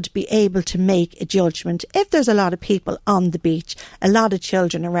should be able to make a judgment. If there's a lot of people on the beach, a lot of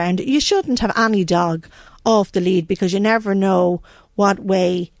children around, you shouldn't have any dog off the lead because you never know what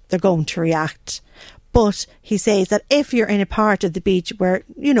way they're going to react. But he says that if you're in a part of the beach where,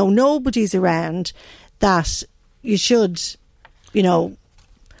 nobody's around, that you should,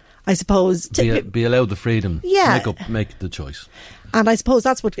 I suppose... Be allowed the freedom to make the choice. And I suppose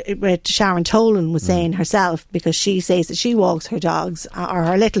that's what Sharon Tolan was saying herself, because she says that she walks her dogs, or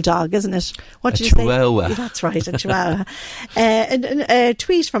her little dog, isn't it? What did you say? Chihuahua. Yeah, that's right, a Chihuahua. A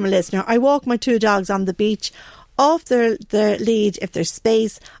tweet from a listener. I walk my two dogs on the beach, off their lead if there's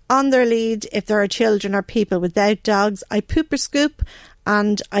space, on their lead if there are children or people without dogs. I poop or scoop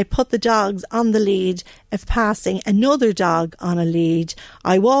and I put the dogs on the lead if passing another dog on a lead.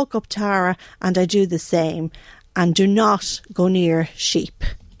 I walk up Tara and I do the same, and do not go near sheep.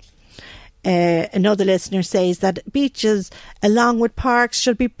 Another listener says that beaches along with parks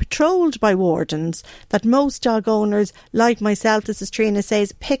should be patrolled by wardens, that most dog owners like myself, this is Trina,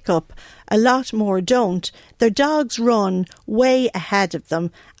 says, pick up. A lot more don't. Their dogs run way ahead of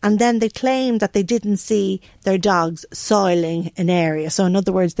them and then they claim that they didn't see their dogs soiling an area. So in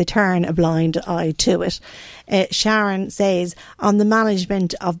other words, they turn a blind eye to it. Sharon says on the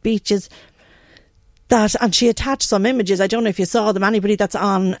management of beaches, and she attached some images. I don't know if you saw them. Anybody that's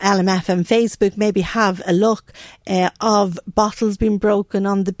on LMFM Facebook, maybe have a look of bottles being broken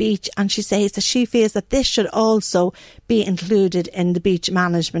on the beach. And she says that she feels that this should also be included in the beach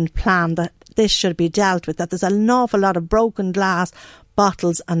management plan, that this should be dealt with, that there's an awful lot of broken glass,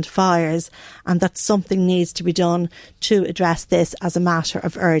 bottles and fires, and that something needs to be done to address this as a matter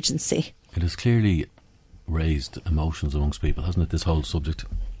of urgency. It has clearly raised emotions amongst people, hasn't it, this whole subject?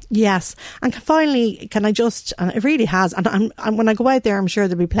 Yes, and finally, can I just, and it really has, and when I go out there, I'm sure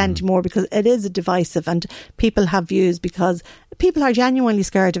there'll be plenty more, because it is a divisive and people have views, because people are genuinely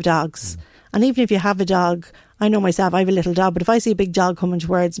scared of dogs. And even if you have a dog, I know myself, I have a little dog, but if I see a big dog coming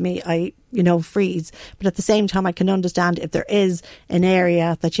towards me, I, freeze. But at the same time, I can understand if there is an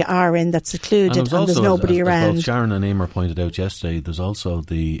area that you are in that's secluded and there's nobody around. As both Sharon and Emer pointed out yesterday, there's also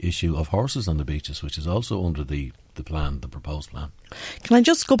the issue of horses on the beaches, which is also under the plan, the proposed plan. Can I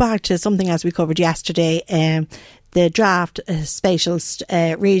just go back to something else we covered yesterday? the draft spatial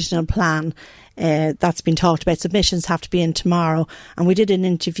regional plan that's been talked about. Submissions have to be in tomorrow, and we did an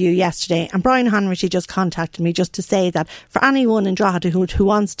interview yesterday, and Brian Hanratty just contacted me just to say that for anyone in Drogheda who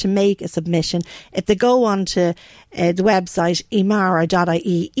wants to make a submission, if they go on to the website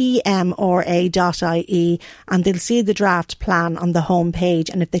emara.ie, emra.ie, and they'll see the draft plan on the home page,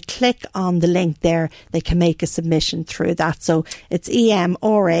 and if they click on the link there, they can make a submission through that. So it's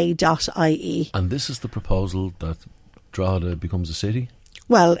emra.ie. And this is the proposal that Drogheda becomes a city?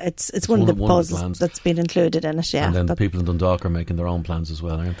 Well, it's one of the proposals that's been included in it, yeah. And then the people in Dundalk are making their own plans as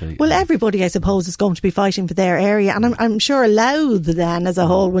well, aren't they? Well, everybody, I suppose, is going to be fighting for their area, and I'm sure Louth then as a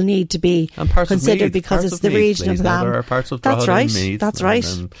whole will need to be considered because it's the regional plan. There are parts of Drogheda and Meath. That's right.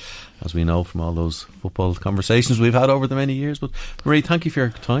 And as we know from all those football conversations we've had over the many years. But Marie, thank you for your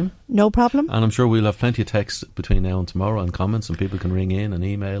time. No problem. And I'm sure we'll have plenty of texts between now and tomorrow and comments, and people can ring in and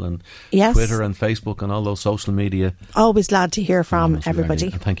email and Twitter and Facebook and all those social media. Always glad to hear from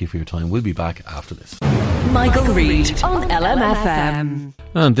everybody. And thank you for your time. We'll be back after this. Michael Reid on LMFM.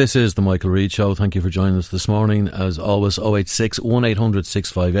 And this is the Michael Reid Show. Thank you for joining us this morning. As always, 086 1800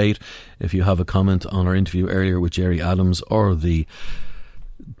 658. If you have a comment on our interview earlier with Jerry Adams or the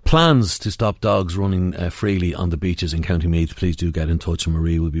plans to stop dogs running freely on the beaches in County Meath, please do get in touch, and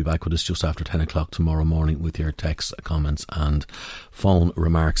Marie will be back with us just after 10 o'clock tomorrow morning with your texts, comments and phone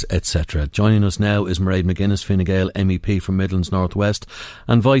remarks, etc. Joining us now is Mairead McGuinness, Fine Gael MEP from Midlands North West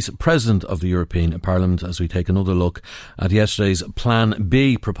and Vice President of the European Parliament, as we take another look at yesterday's Plan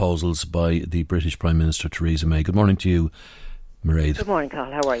B proposals by the British Prime Minister Theresa May. Good morning to you, Mairead. Good morning,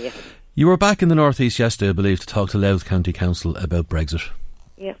 Carl. How are you? You were back in the North East yesterday, I believe, to talk to Louth County Council about Brexit.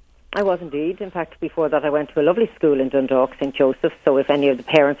 Yeah, I was indeed. In fact, before that I went to a lovely school in Dundalk, St Joseph's, so if any of the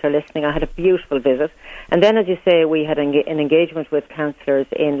parents are listening, I had a beautiful visit. And then, as you say, we had an engagement with councillors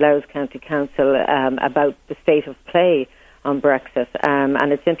in Louth County Council about the state of play on Brexit.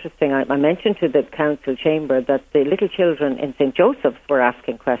 And it's interesting, I mentioned to the council chamber that the little children in St Joseph's were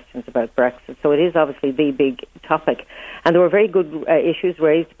asking questions about Brexit, so it is obviously the big topic. And there were very good issues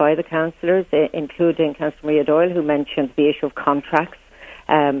raised by the councillors, including Councillor Maria Doyle, who mentioned the issue of contracts.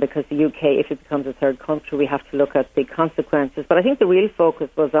 Because the UK, if it becomes a third country, we have to look at the consequences. But I think the real focus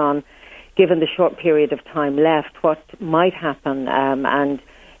was on, given the short period of time left, what might happen. And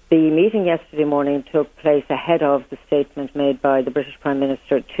the meeting yesterday morning took place ahead of the statement made by the British Prime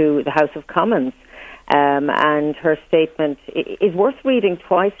Minister to the House of Commons. And her statement is worth reading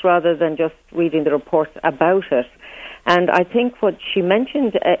twice rather than just reading the reports about it. And I think what she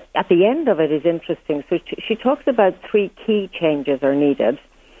mentioned at the end of it is interesting. So she talks about three key changes are needed.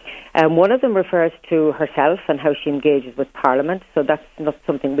 One of them refers to herself and how she engages with Parliament, so that's not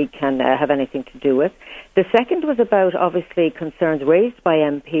something we can have anything to do with. The second was about, obviously, concerns raised by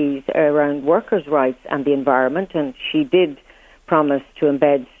MPs around workers' rights and the environment, and she did promise to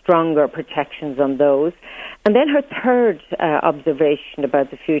embed stronger protections on those. And then her third observation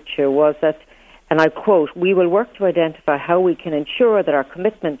about the future was that, and I quote, "We will work to identify how we can ensure that our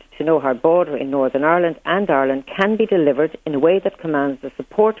commitment to no hard border in Northern Ireland and Ireland can be delivered in a way that commands the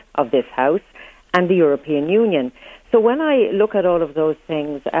support of this House and the European Union." So when I look at all of those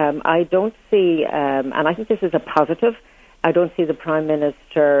things, I don't see, and I think this is a positive, I don't see the Prime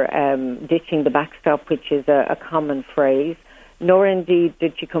Minister ditching the backstop, which is a common phrase, nor indeed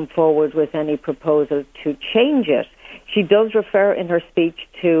did she come forward with any proposal to change it. She does refer in her speech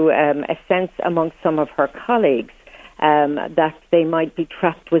to a sense amongst some of her colleagues that they might be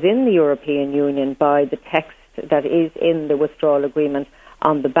trapped within the European Union by the text that is in the withdrawal agreement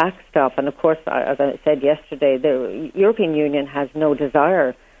on the backstop. And of course, as I said yesterday, the European Union has no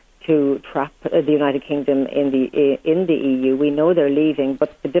desire to trap the United Kingdom in the EU. We know they're leaving,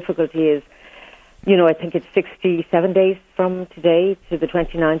 but the difficulty is, you know, I think it's 67 days from today to the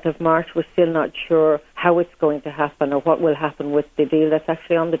 29th of March. We're still not sure how it's going to happen or what will happen with the deal that's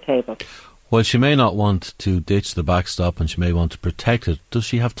actually on the table. Well, she may not want to ditch the backstop and she may want to protect it. Does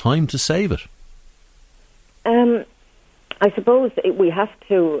she have time to save it? I suppose we have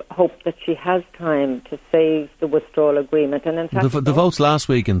to hope that she has time to save the withdrawal agreement. And in fact, the votes last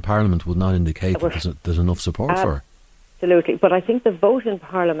week in Parliament would not indicate that there's enough support for her. Absolutely. But I think the vote in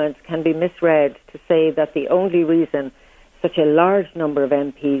Parliament can be misread to say that the only reason such a large number of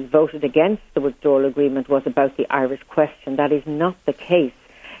MPs voted against the withdrawal agreement was about the Irish question. That is not the case.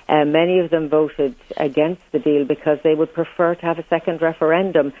 Many of them voted against the deal because they would prefer to have a second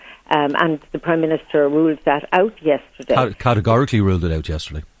referendum, and the Prime Minister ruled that out yesterday. Categorically ruled it out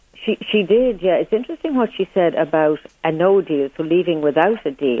yesterday. She did, yeah. It's interesting what she said about a no deal, so leaving without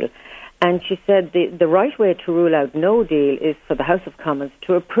a deal. And she said the right way to rule out no deal is for the House of Commons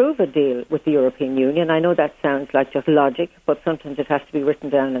to approve a deal with the European Union. I know that sounds like just logic, but sometimes it has to be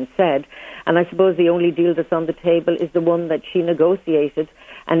written down and said. And I suppose the only deal that's on the table is the one that she negotiated.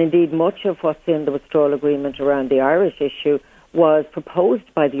 And indeed, much of what's in the withdrawal agreement around the Irish issue was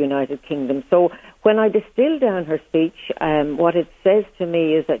proposed by the United Kingdom. So when I distill down her speech, what it says to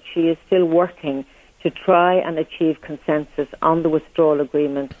me is that she is still working to try and achieve consensus on the withdrawal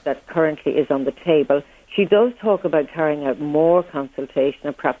agreement that currently is on the table. She does talk about carrying out more consultation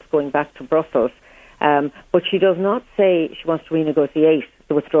and perhaps going back to Brussels, but she does not say she wants to renegotiate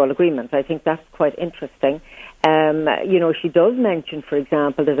the withdrawal agreement. I think that's quite interesting. She does mention, for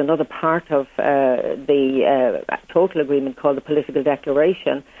example, there's another part of the total agreement called the political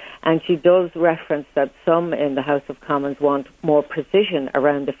declaration, and she does reference that some in the House of Commons want more precision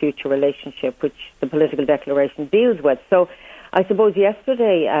around the future relationship, which the political declaration deals with. So I suppose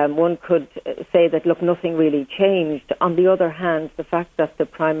yesterday one could say that, look, nothing really changed. On the other hand, the fact that the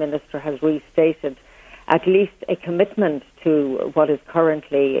Prime Minister has restated at least a commitment to what is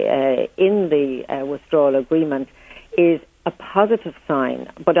currently in the withdrawal agreement is a positive sign.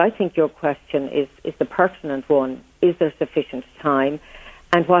 But I think your question is the pertinent one. Is there sufficient time?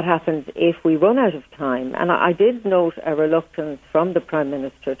 And what happens if we run out of time? And I did note a reluctance from the Prime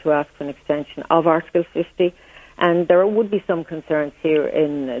Minister to ask for an extension of Article 50. And there would be some concerns here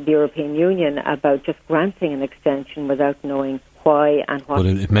in the European Union about just granting an extension without knowing why and what. But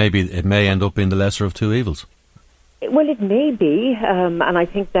it may end up being the lesser of two evils. Well, it may be, and I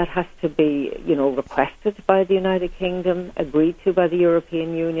think that has to be, requested by the United Kingdom, agreed to by the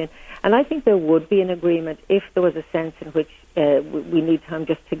European Union. And I think there would be an agreement if there was a sense in which we need time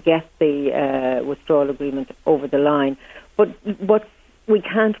just to get the withdrawal agreement over the line. But what we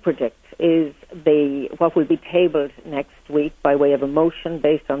can't predict is what will be tabled next week by way of a motion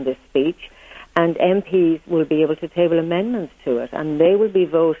based on this speech. And MPs will be able to table amendments to it, and they will be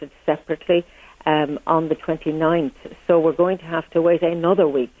voted separately on the 29th. So we're going to have to wait another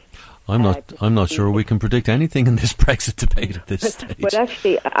week. I'm not sure we can predict anything in this Brexit debate at this stage. But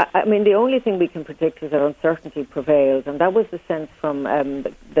actually, I mean, the only thing we can predict is that uncertainty prevails, and that was the sense from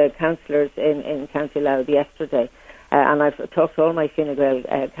the councillors in County Louth yesterday. And I've talked to all my Fine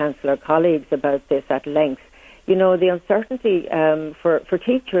Gael councillor colleagues about this at length. The uncertainty for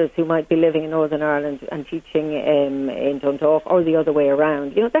teachers who might be living in Northern Ireland and teaching in Dundalk, or the other way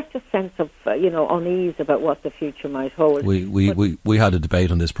around, that's just sense of, unease about what the future might hold. We had a debate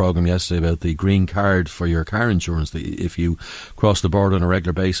on this programme yesterday about the green card for your car insurance. If you cross the border on a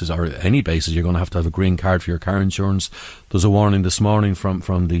regular basis, or any basis, you're going to have a green card for your car insurance. There's a warning this morning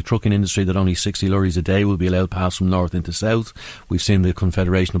from the trucking industry that only 60 lorries a day will be allowed pass from north into south. We've seen the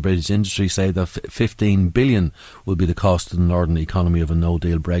Confederation of British Industry say that 15 billion will be the cost to the northern economy of a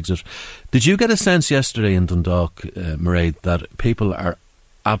no-deal Brexit. Did you get a sense yesterday in Dundalk, Mairead, that people are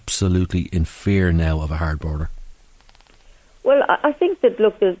absolutely in fear now of a hard border? Well, I think that,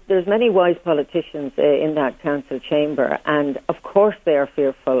 look, there's many wise politicians in that council chamber, and of course they are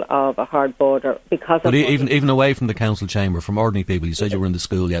fearful of a hard border because but of... even away from the council chamber, from ordinary people, you said you were in the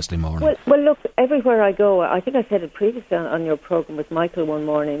school yesterday morning. Well, look, everywhere I go, I think I said it previously on your programme with Michael one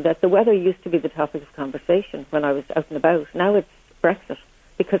morning, that the weather used to be the topic of conversation when I was out and about. Now it's Brexit,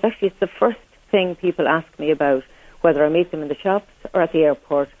 because actually it's the first thing people ask me about, whether I meet them in the shops or at the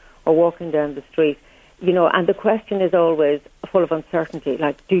airport or walking down the street. And the question is always full of uncertainty,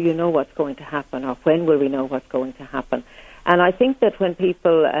 like, do you know what's going to happen, or when will we know what's going to happen? And I think that when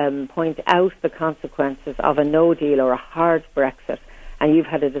people point out the consequences of a no deal or a hard Brexit, and you've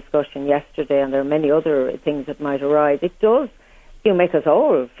had a discussion yesterday, and there are many other things that might arise, it does make us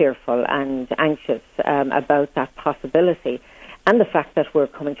all fearful and anxious about that possibility. And the fact that we're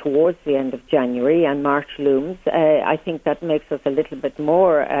coming towards the end of January and March looms, I think that makes us a little bit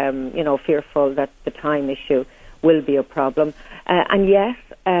more, fearful that the time issue will be a problem. And yes,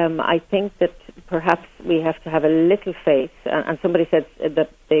 I think that perhaps we have to have a little faith. And somebody said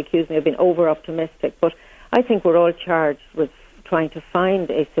that they accused me of being over-optimistic, but I think we're all charged with trying to find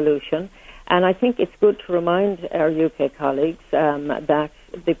a solution. And I think it's good to remind our UK colleagues that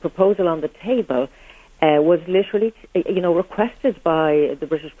the proposal on the table was literally, requested by the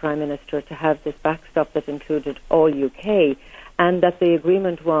British Prime Minister to have this backstop that included all UK, and that the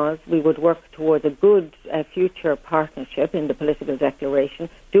agreement was we would work towards a good future partnership in the political declaration,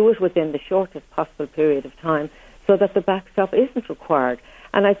 do it within the shortest possible period of time, so that the backstop isn't required.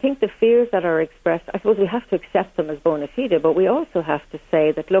 And I think the fears that are expressed, I suppose we have to accept them as bona fide, but we also have to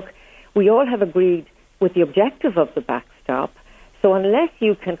say that, look, we all have agreed with the objective of the backstop. So unless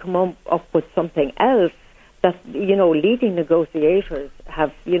you can come up with something else that, leading negotiators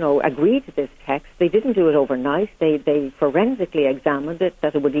have agreed to this text. They didn't do it overnight. They forensically examined it,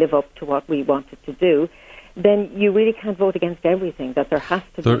 that it would live up to what we wanted to do. Then you really can't vote against everything, that there has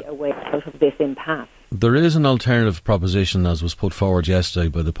to be a way out of this impasse. There is an alternative proposition, as was put forward yesterday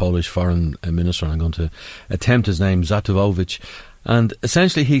by the Polish foreign minister, and I'm going to attempt his name, Zatowowicz. And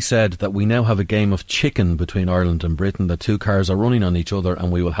essentially he said that we now have a game of chicken between Ireland and Britain, that two cars are running on each other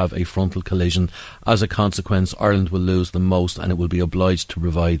and we will have a frontal collision. As a consequence, Ireland will lose the most and it will be obliged to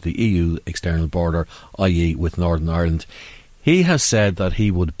provide the EU external border, i.e. with Northern Ireland. He has said that he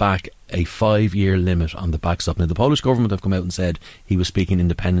would back a 5-year limit on the backstop. Now, the Polish government have come out and said he was speaking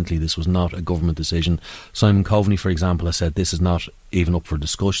independently. This was not a government decision. Simon Coveney, for example, has said this is not even up for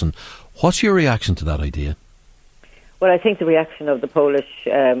discussion. What's your reaction to that idea? Well, I think the reaction of the Polish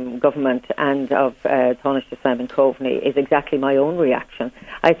government and of Taoiseach Simon Coveney is exactly my own reaction.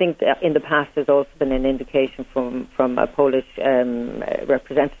 I think in the past there's also been an indication from a Polish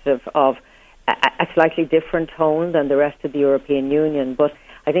representative of a slightly different tone than the rest of the European Union. But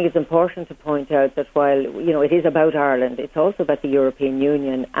I think it's important to point out that while it is about Ireland, it's also about the European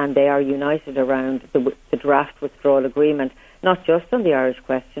Union, and they are united around the draft withdrawal agreement, not just on the Irish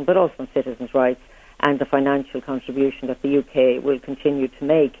question, but also on citizens' rights and the financial contribution that the UK will continue to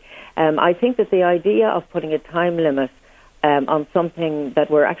make. I think that the idea of putting a time limit on something that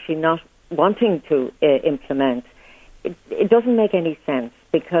we're actually not wanting to implement, it doesn't make any sense,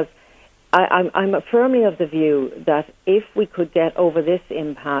 because I'm firmly of the view that if we could get over this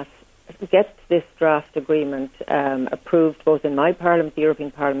impasse, get this draft agreement approved both in my Parliament, the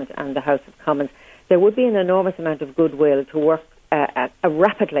European Parliament and the House of Commons, there would be an enormous amount of goodwill to work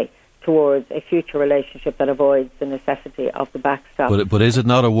rapidly towards a future relationship that avoids the necessity of the backstop. But is it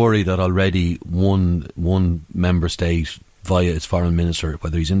not a worry that already one member state, via its foreign minister,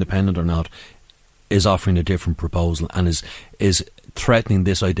 whether he's independent or not, is offering a different proposal and is threatening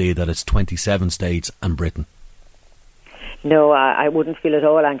this idea that it's 27 states and Britain? No, I wouldn't feel at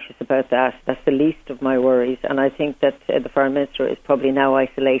all anxious about that. That's the least of my worries, and I think that the Foreign Minister is probably now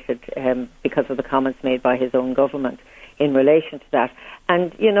isolated because of the comments made by his own government in relation to that.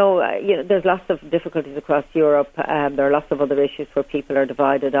 And, there's lots of difficulties across Europe. There are lots of other issues where people are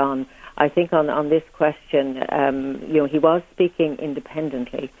divided on. I think on this question, he was speaking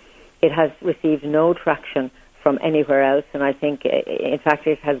independently. It has received no traction from anywhere else, and I think, in fact,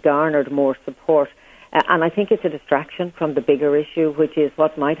 it has garnered more support. And I think it's a distraction from the bigger issue, which is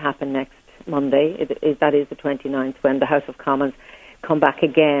what might happen next Monday. That is the 29th, when the House of Commons come back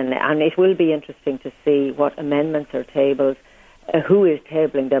again. And it will be interesting to see what amendments are tabled, who is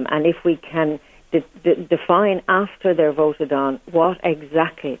tabling them, and if we can define after they're voted on what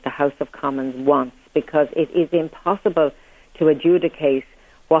exactly the House of Commons wants, because it is impossible to adjudicate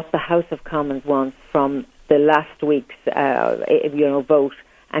what the House of Commons wants from the last week's vote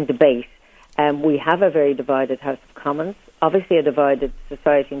and debate. We have a very divided House of Commons, obviously a divided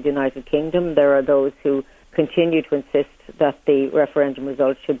society in the United Kingdom. There are those who continue to insist that the referendum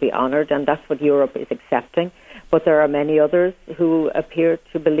results should be honoured, and that's what Europe is accepting. But there are many others who appear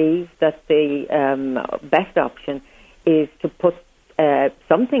to believe that the best option is to put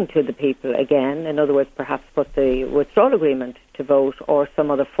something to the people again. In other words, perhaps put the withdrawal agreement to vote or some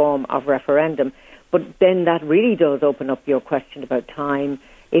other form of referendum. But then that really does open up your question about time.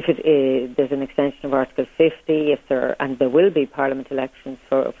 If there's an extension of Article 50, and there will be Parliament elections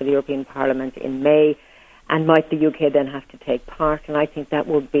for the European Parliament in May, and might the UK then have to take part? And I think that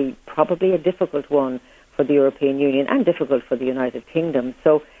would be probably a difficult one for the European Union and difficult for the United Kingdom.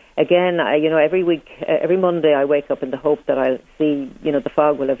 So again, every week, every Monday, I wake up in the hope that I'll see, the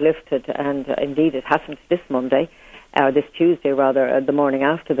fog will have lifted, and indeed it hasn't this Monday, this Tuesday rather, the morning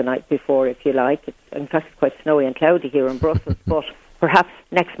after the night before, if you like. In fact, it's quite snowy and cloudy here in Brussels, but perhaps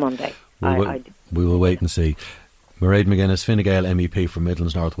next Monday. We will wait and see. Mairead McGuinness, Fine Gael MEP for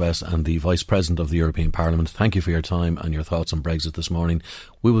Midlands North West and the Vice President of the European Parliament, thank you for your time and your thoughts on Brexit this morning.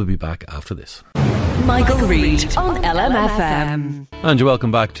 We will be back after this. Michael Reid on LMFM. And you're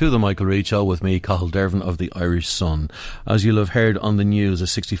welcome back to the Michael Reid Show with me, Cathal Dervan of the Irish Sun. As you'll have heard on the news, a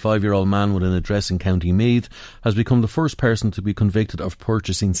 65-year-old man with an address in County Meath has become the first person to be convicted of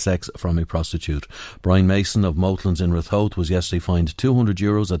purchasing sex from a prostitute. Brian Mason of Moatlands in Rathote was yesterday fined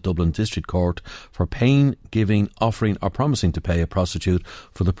 €200 at Dublin District Court for paying, giving, offering or promising to pay a prostitute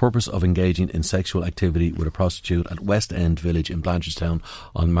for the purpose of engaging in sexual activity with a prostitute at West End Village in Blanchardstown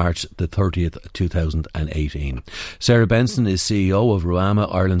on March the 30th, 2018. Sarah Benson is CEO of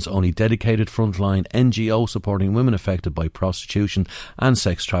Ruama, Ireland's only dedicated frontline NGO supporting women affected by prostitution and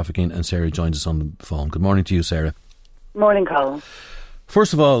sex trafficking, and Sarah joins us on the phone. Good morning to you, Sarah. Morning, Colin.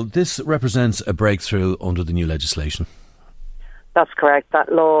 First of all, this represents a breakthrough under the new legislation. That's correct.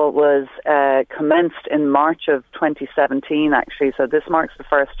 That law was commenced in March of 2017, actually. So this marks the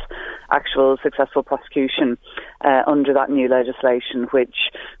first actual successful prosecution under that new legislation, which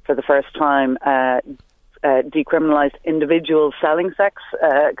for the first time decriminalised individuals selling sex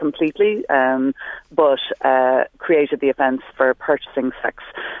completely, but created the offence for purchasing sex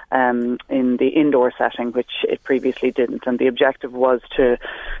in the indoor setting, which it previously didn't. And the objective was to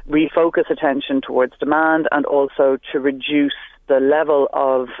refocus attention towards demand and also to reduce the level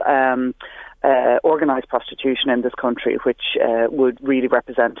of organised prostitution in this country, which would really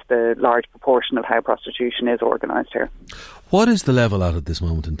represent the large proportion of how prostitution is organised here. What is the level at this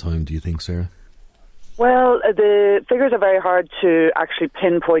moment in time, do you think, Sarah? Well, the figures are very hard to actually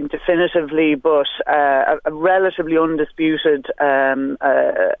pinpoint definitively, but a relatively undisputed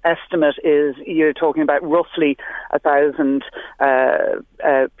estimate is you're talking about roughly 1,000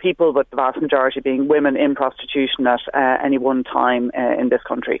 people, but the vast majority being women in prostitution at any one time in this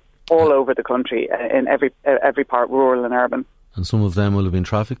country, all over the country, in every part, rural and urban. And some of them will have been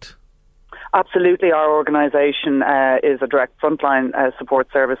trafficked? Absolutely. Our organisation is a direct frontline support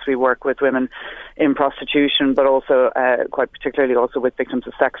service. We work with women in prostitution, but also quite particularly also with victims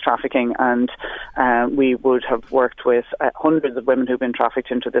of sex trafficking. And we would have worked with hundreds of women who've been trafficked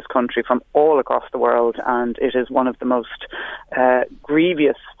into this country from all across the world. And it is one of the most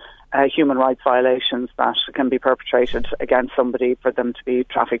grievous human rights violations that can be perpetrated against somebody for them to be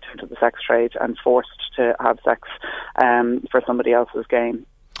trafficked into the sex trade and forced to have sex for somebody else's gain.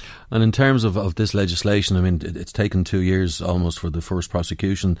 And in terms of this legislation, I mean, it's taken 2 years almost for the first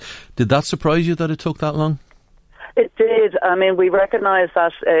prosecution. Did that surprise you that it took that long? It did. I mean, we recognise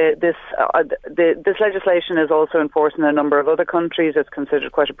that this legislation is also enforced in a number of other countries. It's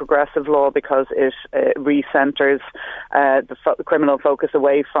considered quite a progressive law because it re-centres the criminal focus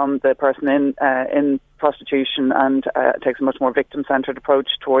away from the person in prostitution and takes a much more victim-centred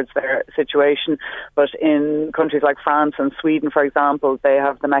approach towards their situation. But in countries like France and Sweden, for example, they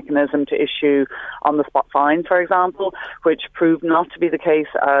have the mechanism to issue on-the-spot fines, for example, which proved not to be the case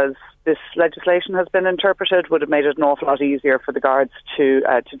as this legislation has been interpreted, would have made it an awful lot easier for the guards to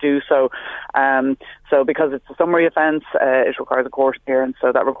do so. So because it's a summary offence, it requires a court appearance,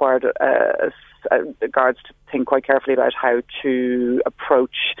 so that required the guards to think quite carefully about how to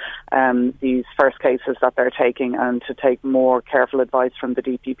approach these first cases that they're taking and to take more careful advice from the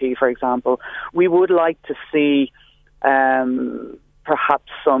DPP, for example. We would like to see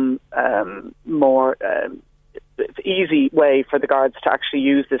perhaps some more easy way for the guards to actually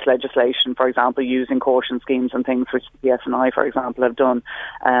use this legislation, for example, using caution schemes and things which the SNI, for example, have done.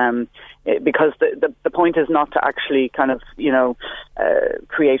 Because the point is not to actually kind of,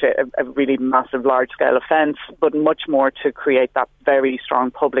 create a really massive, large-scale offence, but much more to create that very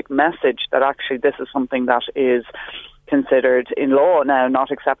strong public message that actually this is something that is considered in law now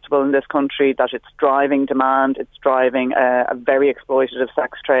not acceptable in this country, that it's driving demand, it's driving a very exploitative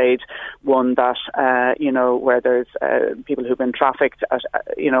sex trade, one that where there's people who've been trafficked at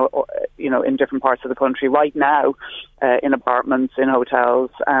in different parts of the country right now, in apartments, in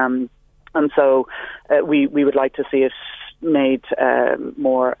hotels, and so we would like to see it made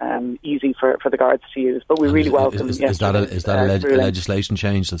more easy for the guards to use. But we really welcome. Is that a legislation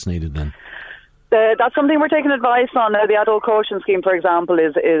change that's needed then? That's something we're taking advice on. The adult caution scheme, for example,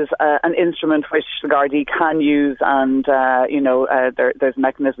 is an instrument which the Gardaí can use, and there's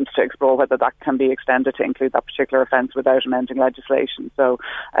mechanisms to explore whether that can be extended to include that particular offence without amending legislation. So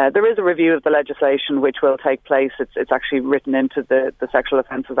there is a review of the legislation which will take place. It's actually written into the Sexual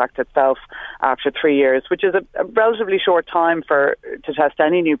Offences Act itself after 3 years, which is a relatively short time to test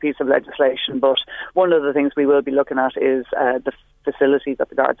any new piece of legislation. But one of the things we will be looking at is the facility that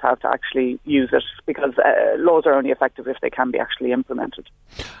the guards have to actually use it, because laws are only effective if they can be actually implemented.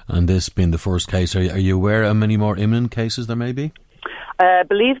 And this being the first case, are you aware of many more imminent cases there may be? I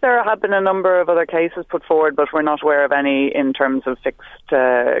believe there have been a number of other cases put forward, but we're not aware of any in terms of fixed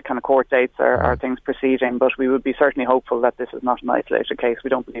kind of court dates or things proceeding. But we would be certainly hopeful that this is not an isolated case.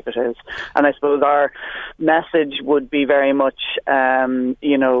 We don't believe it is. And I suppose our message would be very much, to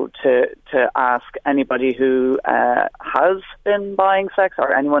ask anybody who has been buying sex,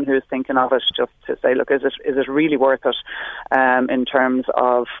 or anyone who is thinking of it, just to say, look, is it really worth it in terms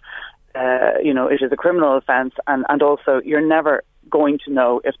of, it is a criminal offence, and also you're never going to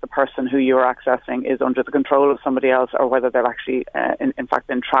know if the person who you're accessing is under the control of somebody else or whether they've actually in fact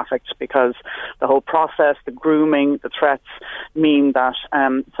been trafficked, because the whole process, the grooming, the threats mean that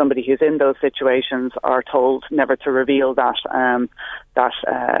somebody who's in those situations are told never to reveal that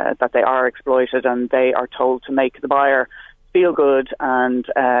they are exploited, and they are told to make the buyer feel good and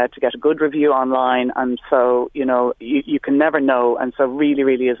to get a good review online. And so, you can never know. And so really,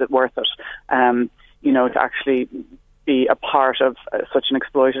 really is it worth it, to actually be a part of such an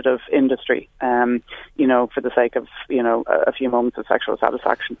exploitative industry, for the sake of, a few moments of sexual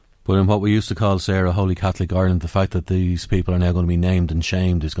satisfaction. But in what we used to call, Sarah, Holy Catholic Ireland, the fact that these people are now going to be named and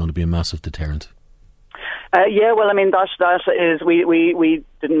shamed is going to be a massive deterrent. That is, we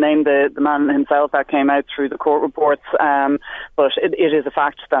didn't name the man himself. That came out through the court reports, but it is a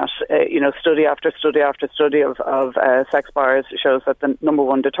fact that study after study after study of sex buyers shows that the number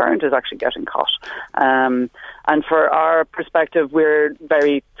one deterrent is actually getting caught. And for our perspective, we're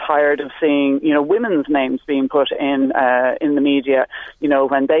very tired of seeing women's names being put in the media,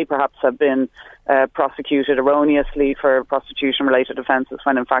 when they perhaps have been prosecuted erroneously for prostitution-related offences,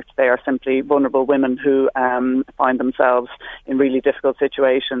 when in fact they are simply vulnerable women who find themselves in really difficult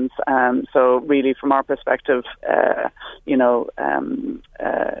situations. So really, from our perspective,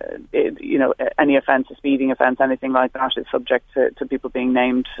 any offence, a speeding offence, anything like that, is subject to people being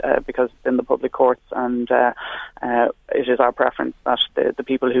named because it's in the public courts, and it is our preference that the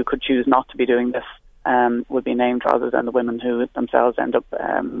people who could choose not to be doing this would be named, rather than the women who themselves end up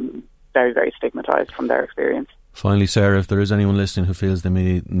very, very stigmatised from their experience. Finally, Sarah, if there is anyone listening who feels they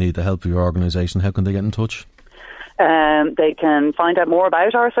may need the help of your organisation, how can they get in touch? They can find out more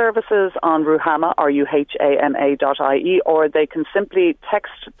about our services on Ruhama, ruhama.ie, or they can simply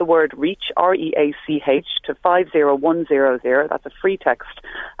text the word REACH, REACH, to 50100. That's a free text.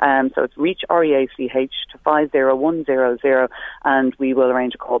 So it's REACH, REACH, to 50100, and we will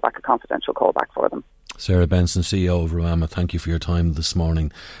arrange a confidential callback for them. Sarah Benson, CEO of Ruhama, thank you for your time this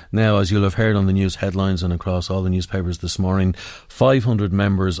morning. Now, as you'll have heard on the news headlines and across all the newspapers this morning, 500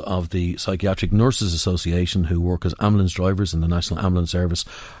 members of the Psychiatric Nurses Association, who work as ambulance drivers in the National Ambulance Service,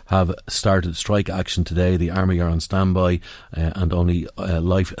 have started strike action today. The Army are on standby, and only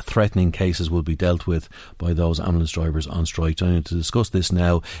life-threatening cases will be dealt with by those ambulance drivers on strike. Joining to discuss this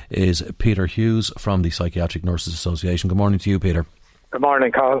now is Peter Hughes from the Psychiatric Nurses Association. Good morning to you, Peter. Good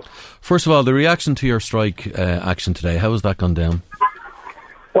morning, Carl. First of all, the reaction to your strike action today, how has that gone down?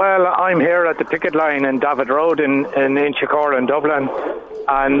 Well, I'm here at the picket line in David Road in Inchicore in Dublin,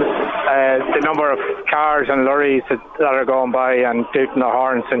 and the number of cars and lorries that are going by and tooting their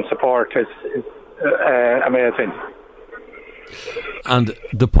horns in support is amazing. And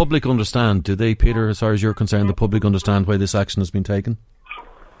the public understand, do they, Peter, as far as you're concerned, the public understand why this action has been taken?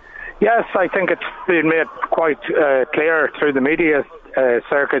 Yes, I think it's been made quite clear through the media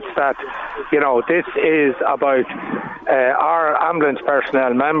circuits that, this is about our ambulance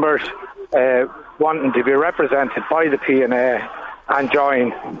personnel members wanting to be represented by the P&A and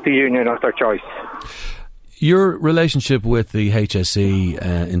join the union of their choice. Your relationship with the HSE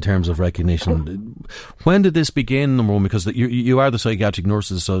in terms of recognition, when did this begin, number one? Because you are the Psychiatric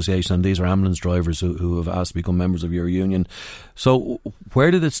Nurses Association, and these are ambulance drivers who have asked to become members of your union. So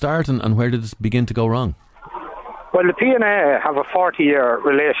where did it start and where did it begin to go wrong? Well, the P&A have a 40-year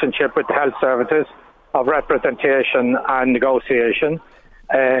relationship with the health services of representation and negotiation.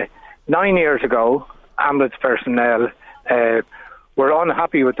 9 years ago, ambulance personnel were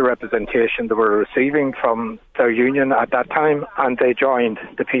unhappy with the representation they were receiving from their union at that time, and they joined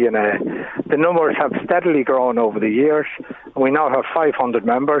the P&A. The numbers have steadily grown over the years, and we now have 500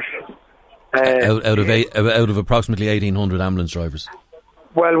 members. Out of approximately 1,800 ambulance drivers?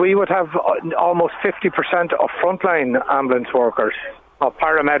 Well, we would have almost 50% of frontline ambulance workers, of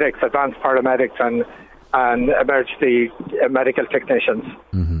paramedics, advanced paramedics and emergency medical technicians.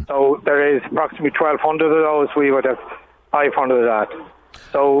 Mm-hmm. So there is approximately 1,200 of those. We would have 500 of that.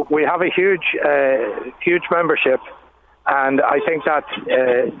 So we have a huge membership, and I think that's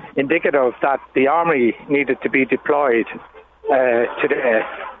indicative that the Army needed to be deployed today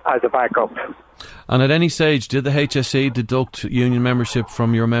as a backup. And at any stage, did the HSE deduct union membership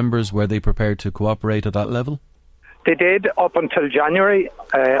from your members? Were they prepared to cooperate at that level? They did up until January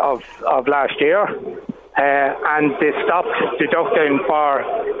of last year, and they stopped deducting for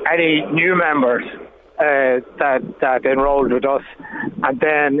any new members that enrolled with us. And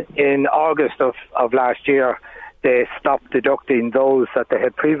then in August of last year, they stopped deducting those that they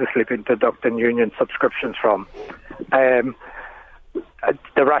had previously been deducting union subscriptions from.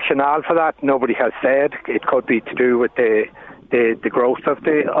 The rationale for that, nobody has said. It could be to do with the growth of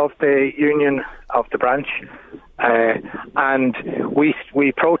the union, of the branch, and we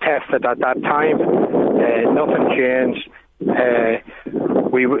protested at that time. Nothing changed.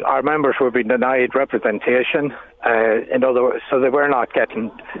 Our members were being denied representation. In other words, so they were not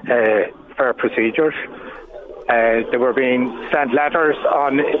getting fair procedures. They were being sent letters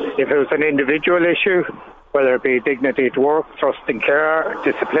on if it was an individual issue. whether it be dignity at work, trust in care,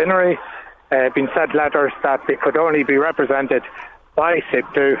 disciplinary, been sent letters that they could only be represented by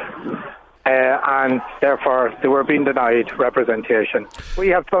SIPTU, and therefore they were being denied representation. We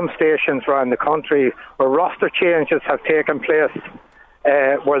have some stations around the country where roster changes have taken place,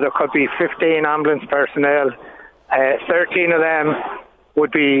 where there could be 15 ambulance personnel, 13 of them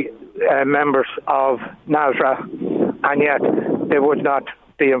would be members of NASRA, and yet they would not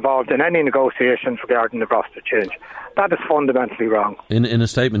be involved in any negotiations regarding the roster change. That is fundamentally wrong. In a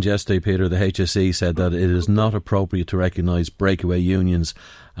statement yesterday, Peter, the HSE said that it is not appropriate to recognise breakaway unions,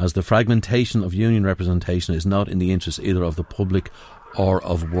 as the fragmentation of union representation is not in the interest either of the public or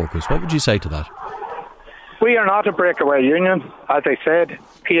of workers. What would you say to that? We are not a breakaway union. As I said,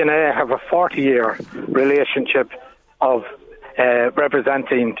 P&A have a 40-year relationship of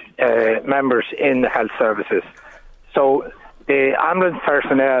representing members in the health services. So the ambulance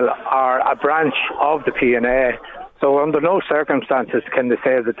personnel are a branch of the P&A. So under no circumstances can they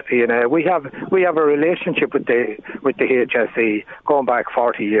say that the P&A. We have a relationship with the HSE going back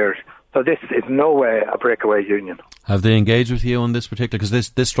 40 years. So this is no way a breakaway union. Have they engaged with you on this particular?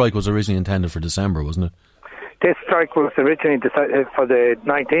 Because this strike was originally intended for December, wasn't it? This strike was originally for the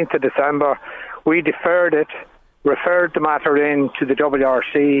 19th of December. We deferred it, referred the matter in to the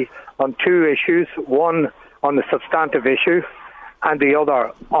WRC on two issues, one on the substantive issue and the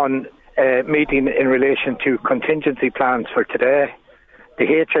other on a meeting in relation to contingency plans for today. The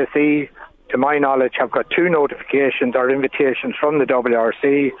HSE, to my knowledge, have got two notifications or invitations from the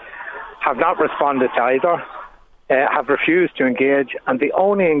WRC, have not responded to either, have refused to engage, and the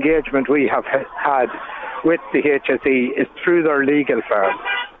only engagement we have had with the HSE is through their legal firm.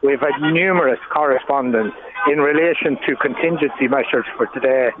 We've had numerous correspondence in relation to contingency measures for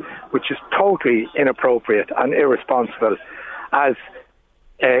today, which is totally inappropriate and irresponsible, as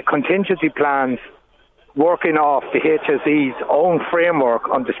contingency plans working off the HSE's own framework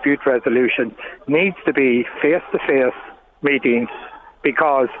on dispute resolution needs to be face-to-face meetings,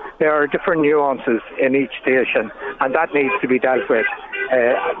 because there are different nuances in each station, and that needs to be dealt with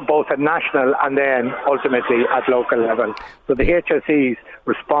both at national and then ultimately at local level. So the HSE's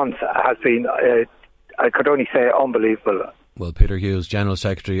response has been, I could only say, unbelievable. Well, Peter Hughes, General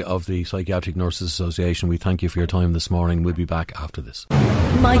Secretary of the Psychiatric Nurses Association, we thank you for your time this morning. We'll be back after this.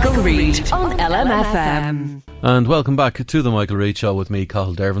 Michael Reid on LMFM. And welcome back to the Michael Reid Show with me,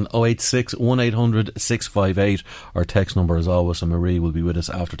 Cathal Dervan. 086 1800 658. Our text number as always, and Marie will be with us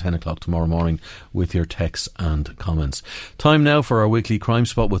after 10 o'clock tomorrow morning with your texts and comments. Time now for our weekly crime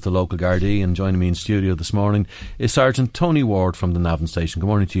spot with the local Gardaí, and joining me in studio this morning is Sergeant Tony Ward from the Navan Station. Good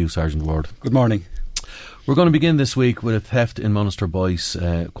morning to you, Sergeant Ward. Good morning. We're going to begin this week with a theft in Monaster Boyce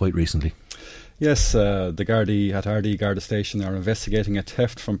quite recently. Yes, the Gardaí at Ardee Garda Station are investigating a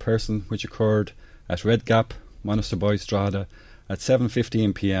theft from person which occurred at Red Gap, Monaster Boyce, Drogheda at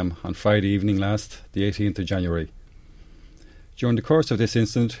 7:15 p.m. on Friday evening last, the 18th of January. During the course of this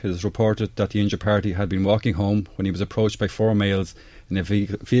incident, it is reported that the injured party had been walking home when he was approached by four males in a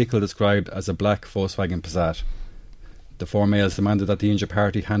vehicle described as a black Volkswagen Passat. The four males demanded that the injured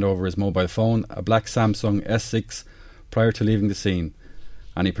party hand over his mobile phone, a black Samsung S6, prior to leaving the scene.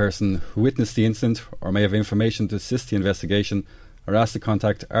 Any person who witnessed the incident or may have information to assist the investigation are asked to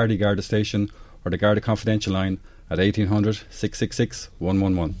contact Ardee Garda Station or the Garda Confidential line at 1800 666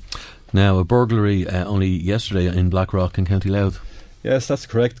 111. Now, a burglary only yesterday in Blackrock in County Louth. Yes, that's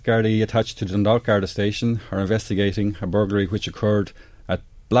correct. Gardaí attached to the Dundalk Garda Station are investigating a burglary which occurred at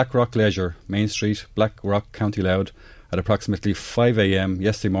Blackrock Leisure, Main Street, Blackrock, County Louth, at approximately 5 a.m.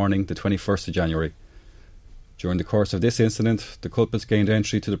 yesterday morning, the 21st of January. During the course of this incident, the culprits gained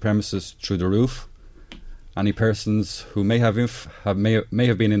entry to the premises through the roof. Any persons who may have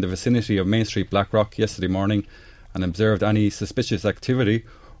been in the vicinity of Main Street, Blackrock yesterday morning and observed any suspicious activity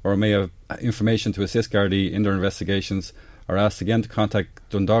or may have information to assist Gardaí in their investigations are asked again to contact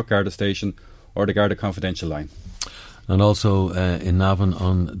Dundalk Garda Station or the Garda Confidential line. And also in Navan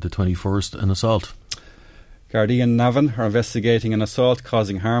on the 21st, an assault. Gardaí in Navan are investigating an assault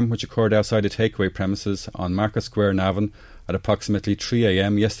causing harm which occurred outside a takeaway premises on Market Square, Navan at approximately 3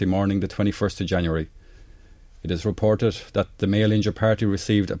 a.m. yesterday morning, the 21st of January. It is reported that the male injured party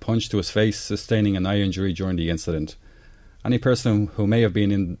received a punch to his face, sustaining an eye injury during the incident. Any person who may have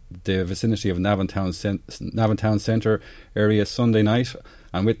been in the vicinity of Navan Town Centre area Sunday night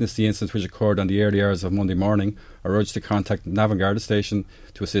and witnessed the incident which occurred on the early hours of Monday morning are urged to contact Navan Garda Station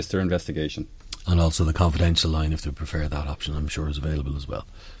to assist their investigation. And also the confidential line, if they prefer that option, I'm sure is available as well.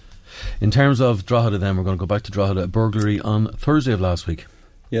 In terms of Drogheda then, we're going to go back to Drogheda. A burglary on Thursday of last week.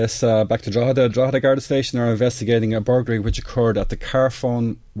 Yes, back to Drogheda. Drogheda Garda Station are investigating a burglary which occurred at the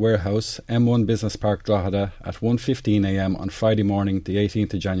Carphone Warehouse, M1 Business Park, Drogheda at 1:15 a.m. on Friday morning, the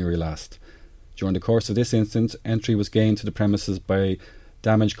 18th of January last. During the course of this incident, entry was gained to the premises by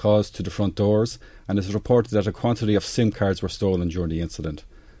damage caused to the front doors, and it is reported that a quantity of SIM cards were stolen during the incident.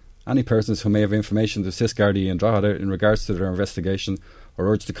 Any persons who may have information to assist Gardaí in Drogheda in regards to their investigation are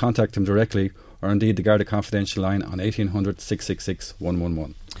urged to contact them directly, or indeed the Garda Confidential line on 1800 666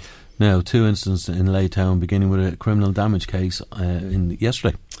 111. Now, 2 incidents in Laytown, beginning with a criminal damage case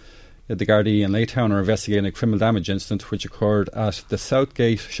yesterday. The Gardaí in Laytown are investigating a criminal damage incident which occurred at the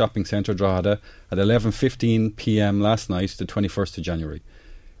Southgate Shopping Centre, Drogheda, at 11:15 p.m. last night, the 21st of January.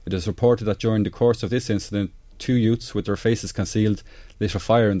 It is reported that during the course of this incident, 2 youths with their faces concealed lit a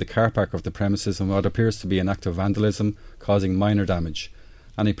fire in the car park of the premises in what appears to be an act of vandalism, causing minor damage.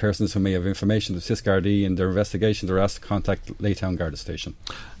 Any persons who may have information to assist Gardaí in their investigation are asked to contact Laytown Garda Station.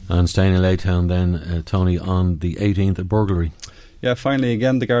 And staying in Laytown then, Tony, on the 18th, a burglary. Yeah, finally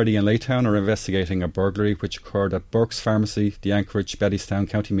again, the Gardaí in Laytown are investigating a burglary which occurred at Burke's Pharmacy, the Anchorage, Bettystown,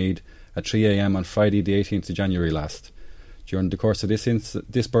 County Meath at 3 a.m. on Friday the 18th of January last. During the course of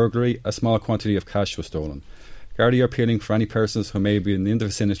this burglary, a small quantity of cash was stolen. Gardaí are appealing for any persons who may be in the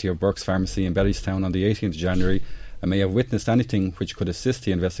vicinity of Burke's Pharmacy in Bettystown on the 18th of January and may have witnessed anything which could assist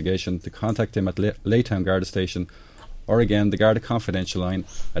the investigation to contact them at Laytown Garda Station, or again the Garda Confidential line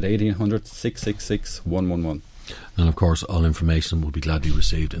at 1800 666 111. And of course all information will be gladly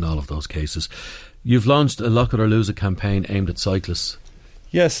received in all of those cases. You've launched a Lock It or Lose It campaign aimed at cyclists.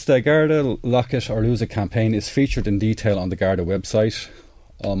 Yes, the Garda Lock It or Lose It campaign is featured in detail on the Garda website.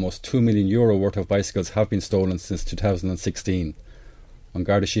 Almost €2 million worth of bicycles have been stolen since 2016. On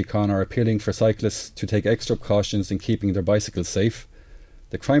Garda Síochána are appealing for cyclists to take extra precautions in keeping their bicycles safe.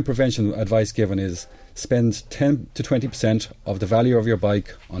 The crime prevention advice given is spend 10 to 20% of the value of your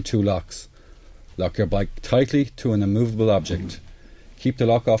bike on 2 locks. Lock your bike tightly to an immovable object. Keep the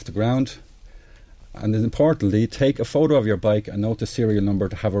lock off the ground. And importantly, take a photo of your bike and note the serial number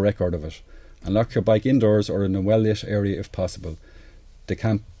to have a record of it. And lock your bike indoors or in a well-lit area if possible. The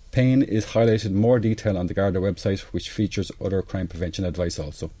campaign is highlighted in more detail on the Garda website, which features other crime prevention advice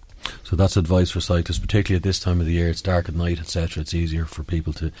also. So that's advice for cyclists, particularly at this time of the year. It's dark at night, etc. It's easier for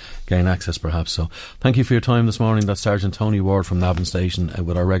people to gain access perhaps. So thank you for your time this morning. That's Sergeant Tony Ward from Navan Station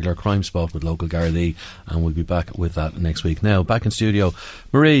with our regular crime spot with local Gardaí, and we'll be back with that next week. Now back in studio,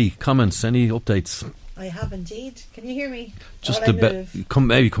 Marie, comments, any updates? I have indeed. Can you hear me? Just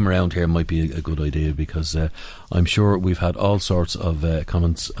maybe come around here might be a good idea, because I'm sure we've had all sorts of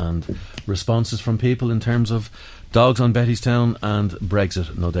comments and responses from people in terms of dogs on Bettystown and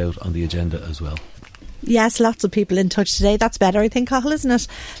Brexit, no doubt, on the agenda as well. Yes, lots of people in touch today. That's better, I think, Cathal, isn't it?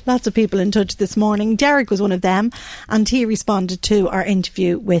 Lots of people in touch this morning. Derek was one of them, and he responded to our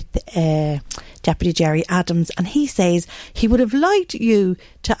interview with Deputy Jerry Adams, and he says he would have liked you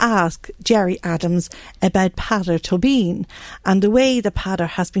to ask Jerry Adams about Peadar Tóibín and the way the Peadar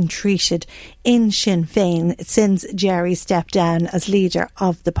has been treated in Sinn Féin since Jerry stepped down as leader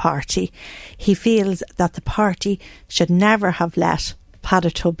of the party. He feels that the party should never have let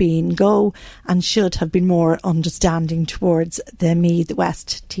Peadar Tóibín go and should have been more understanding towards the Meath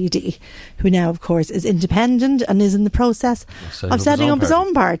West TD, who now of course is independent and is in the process of setting up his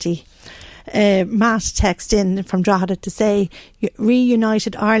own party. Matt texted in from Drogheda to say,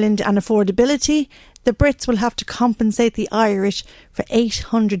 reunited Ireland and affordability, the Brits will have to compensate the Irish for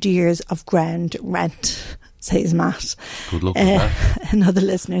 800 years of ground rent, says Matt. Good luck with that. Another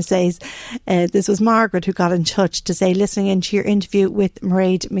listener says, this was Margaret who got in touch to say, listening into your interview with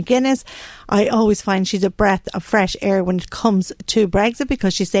Mairead McGuinness, I always find she's a breath of fresh air when it comes to Brexit,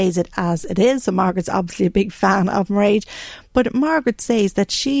 because she says it as it is. So Margaret's obviously a big fan of Mairead. But Margaret says that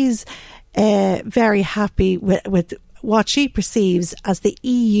she's very happy with what she perceives as the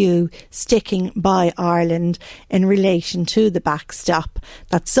EU sticking by Ireland in relation to the backstop,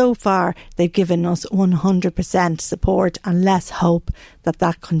 that so far they've given us 100% support, and let's hope that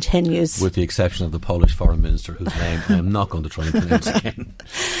that continues. With the exception of the Polish Foreign Minister, whose name I'm not going to try and pronounce again.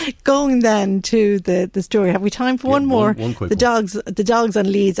 Going then to the story. Have we time for one more? One quick the dogs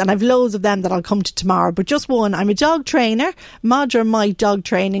on Leeds, and I've loads of them that I'll come to tomorrow, but just one. I'm a dog trainer, Madra Mite Dog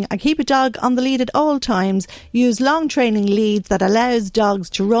Training. I keep a dog on the lead at all times, use long training leads that allows dogs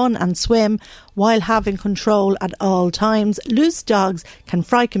to run and swim while having control at all times. Loose dogs can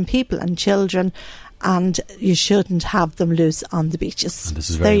frighten people and children, and you shouldn't have them loose on the beaches. And this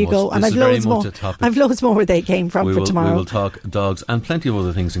is there you go. And I've loads more. I've loads more where they came from for tomorrow. We will talk dogs and plenty of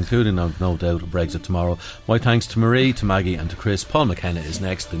other things, including, no doubt, Brexit tomorrow. My thanks to Marie, to Maggie and to Chris. Paul McKenna is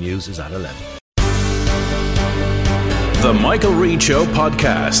next. The news is at 11. The Michael Reid Show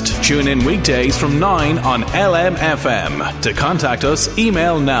podcast. Tune in weekdays from 9 on LMFM. To contact us,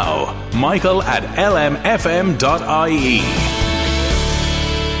 email now, michael@lmfm.ie.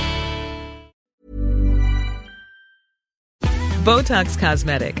 Botox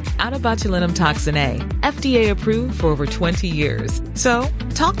Cosmetic, out of botulinum toxin A, FDA approved for over 20 years. So,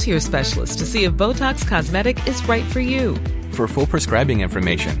 talk to your specialist to see if Botox Cosmetic is right for you. For full prescribing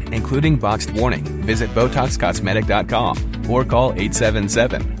information, including boxed warning, visit BotoxCosmetic.com or call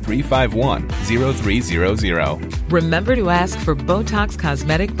 877-351-0300. Remember to ask for Botox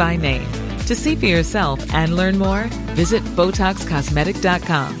Cosmetic by name. To see for yourself and learn more, visit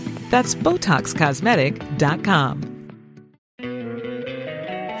BotoxCosmetic.com. That's BotoxCosmetic.com.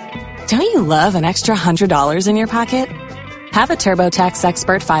 Don't you love an extra $100 in your pocket? Have a TurboTax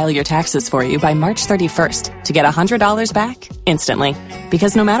expert file your taxes for you by March 31st to get $100 back instantly.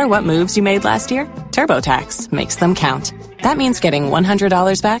 Because no matter what moves you made last year, TurboTax makes them count. That means getting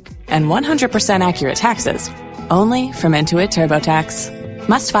 $100 back and 100% accurate taxes, only from Intuit TurboTax.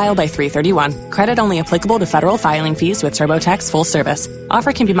 Must file by 3/31. Credit only applicable to federal filing fees with TurboTax full service.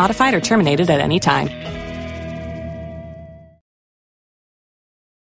 Offer can be modified or terminated at any time.